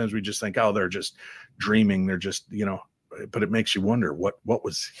parents, sometimes we just think, oh, they're just dreaming. They're just, but it makes you wonder what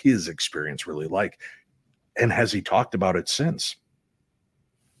was his experience really like. And has he talked about it since?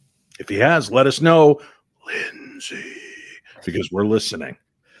 If he has, let us know, Lindsay, because we're listening.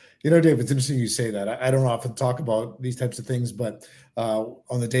 You know, Dave, it's interesting you say that. I don't often talk about these types of things, but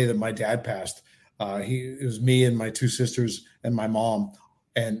on the day that my dad passed, it was me and my two sisters and my mom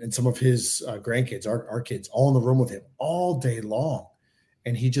and some of his grandkids, our kids, all in the room with him all day long.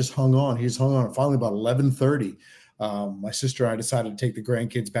 And he just hung on. He just hung on. And finally, about 11:30, my sister and I decided to take the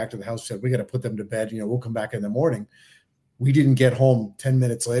grandkids back to the house. We said, we got to put them to bed. We'll come back in the morning. We didn't get home 10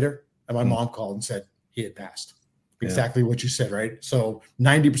 minutes later. And my mom called and said he had passed. Exactly what you said, right? So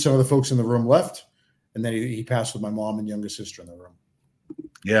 90% of the folks in the room left. And then he passed with my mom and younger sister in the room.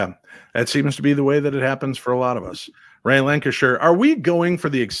 Yeah, that seems to be the way that it happens for a lot of us. Ray Lancashire, are we going for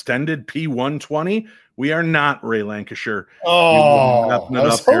the extended P120? We are not, Ray Lancashire. Oh, I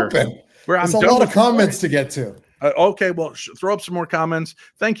was hoping. There's a lot of comments to get to. Okay, well, throw up some more comments.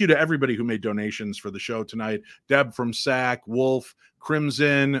 Thank you to everybody who made donations for the show tonight. Deb from SAC, Wolf,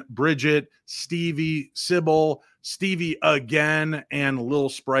 Crimson, Bridget, Stevie, Sybil, Stevie again, and Lil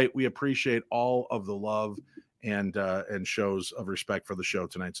Sprite. We appreciate all of the love and shows of respect for the show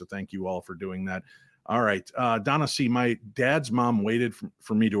tonight. So thank you all for doing that. All right. Donna C., my dad's mom waited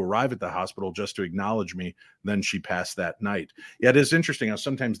for me to arrive at the hospital just to acknowledge me. Then she passed that night. Yeah, it is interesting how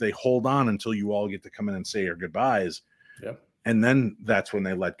sometimes they hold on until you all get to come in and say your goodbyes. Yep. And then that's when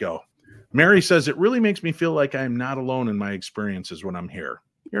they let go. Mary says, it really makes me feel like I'm not alone in my experiences when I'm here.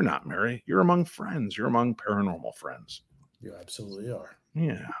 You're not, Mary. You're among friends. You're among paranormal friends. You absolutely are.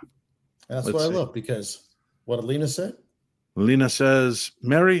 Yeah. That's what I love, because what did Lena say? Lena says,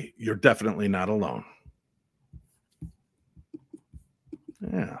 Mary, you're definitely not alone.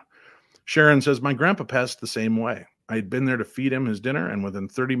 Yeah. Sharon says, my grandpa passed the same way. I had been there to feed him his dinner, and within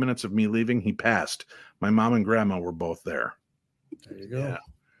 30 minutes of me leaving, he passed. My mom and grandma were both there. There you go. Yeah.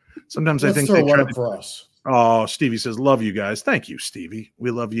 Sometimes Let's I think throw they one try up for us. Oh, Stevie says, love you guys. Thank you, Stevie.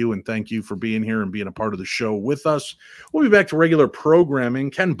 We love you, and thank you for being here and being a part of the show with us. We'll be back to regular programming.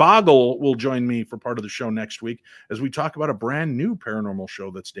 Ken Boggle will join me for part of the show next week as we talk about a brand new paranormal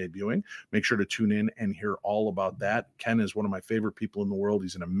show that's debuting. Make sure to tune in and hear all about that. Ken is one of my favorite people in the world.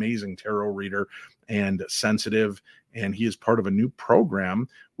 He's an amazing tarot reader and sensitive, and he is part of a new program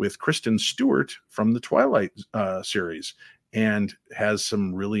with Kristen Stewart from the Twilight series, and has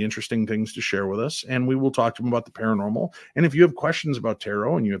some really interesting things to share with us. And we will talk to him about the paranormal. And if you have questions about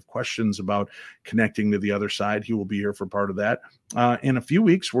tarot and you have questions about connecting to the other side, he will be here for part of that. In a few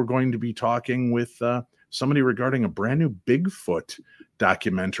weeks, we're going to be talking with somebody regarding a brand new Bigfoot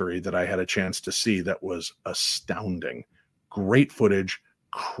documentary that I had a chance to see that was astounding. Great footage,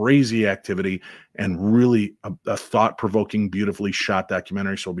 crazy activity, and really a thought-provoking, beautifully shot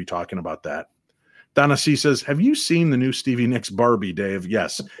documentary. So we'll be talking about that. Donna C. says, have you seen the new Stevie Nicks Barbie, Dave?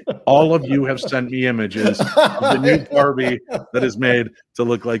 Yes. All of you have sent me images of the new Barbie that is made to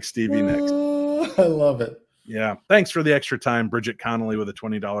look like Stevie Nicks. I love it. Yeah. Thanks for the extra time, Bridget Connolly, with a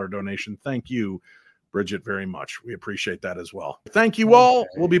 $20 donation. Thank you, Bridget, very much. We appreciate that as well. Thank you all.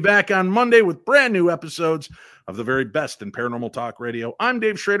 We'll be back on Monday with brand new episodes of the very best in paranormal talk radio. I'm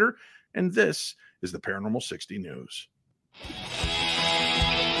Dave Schrader, and this is the Paranormal 60 News.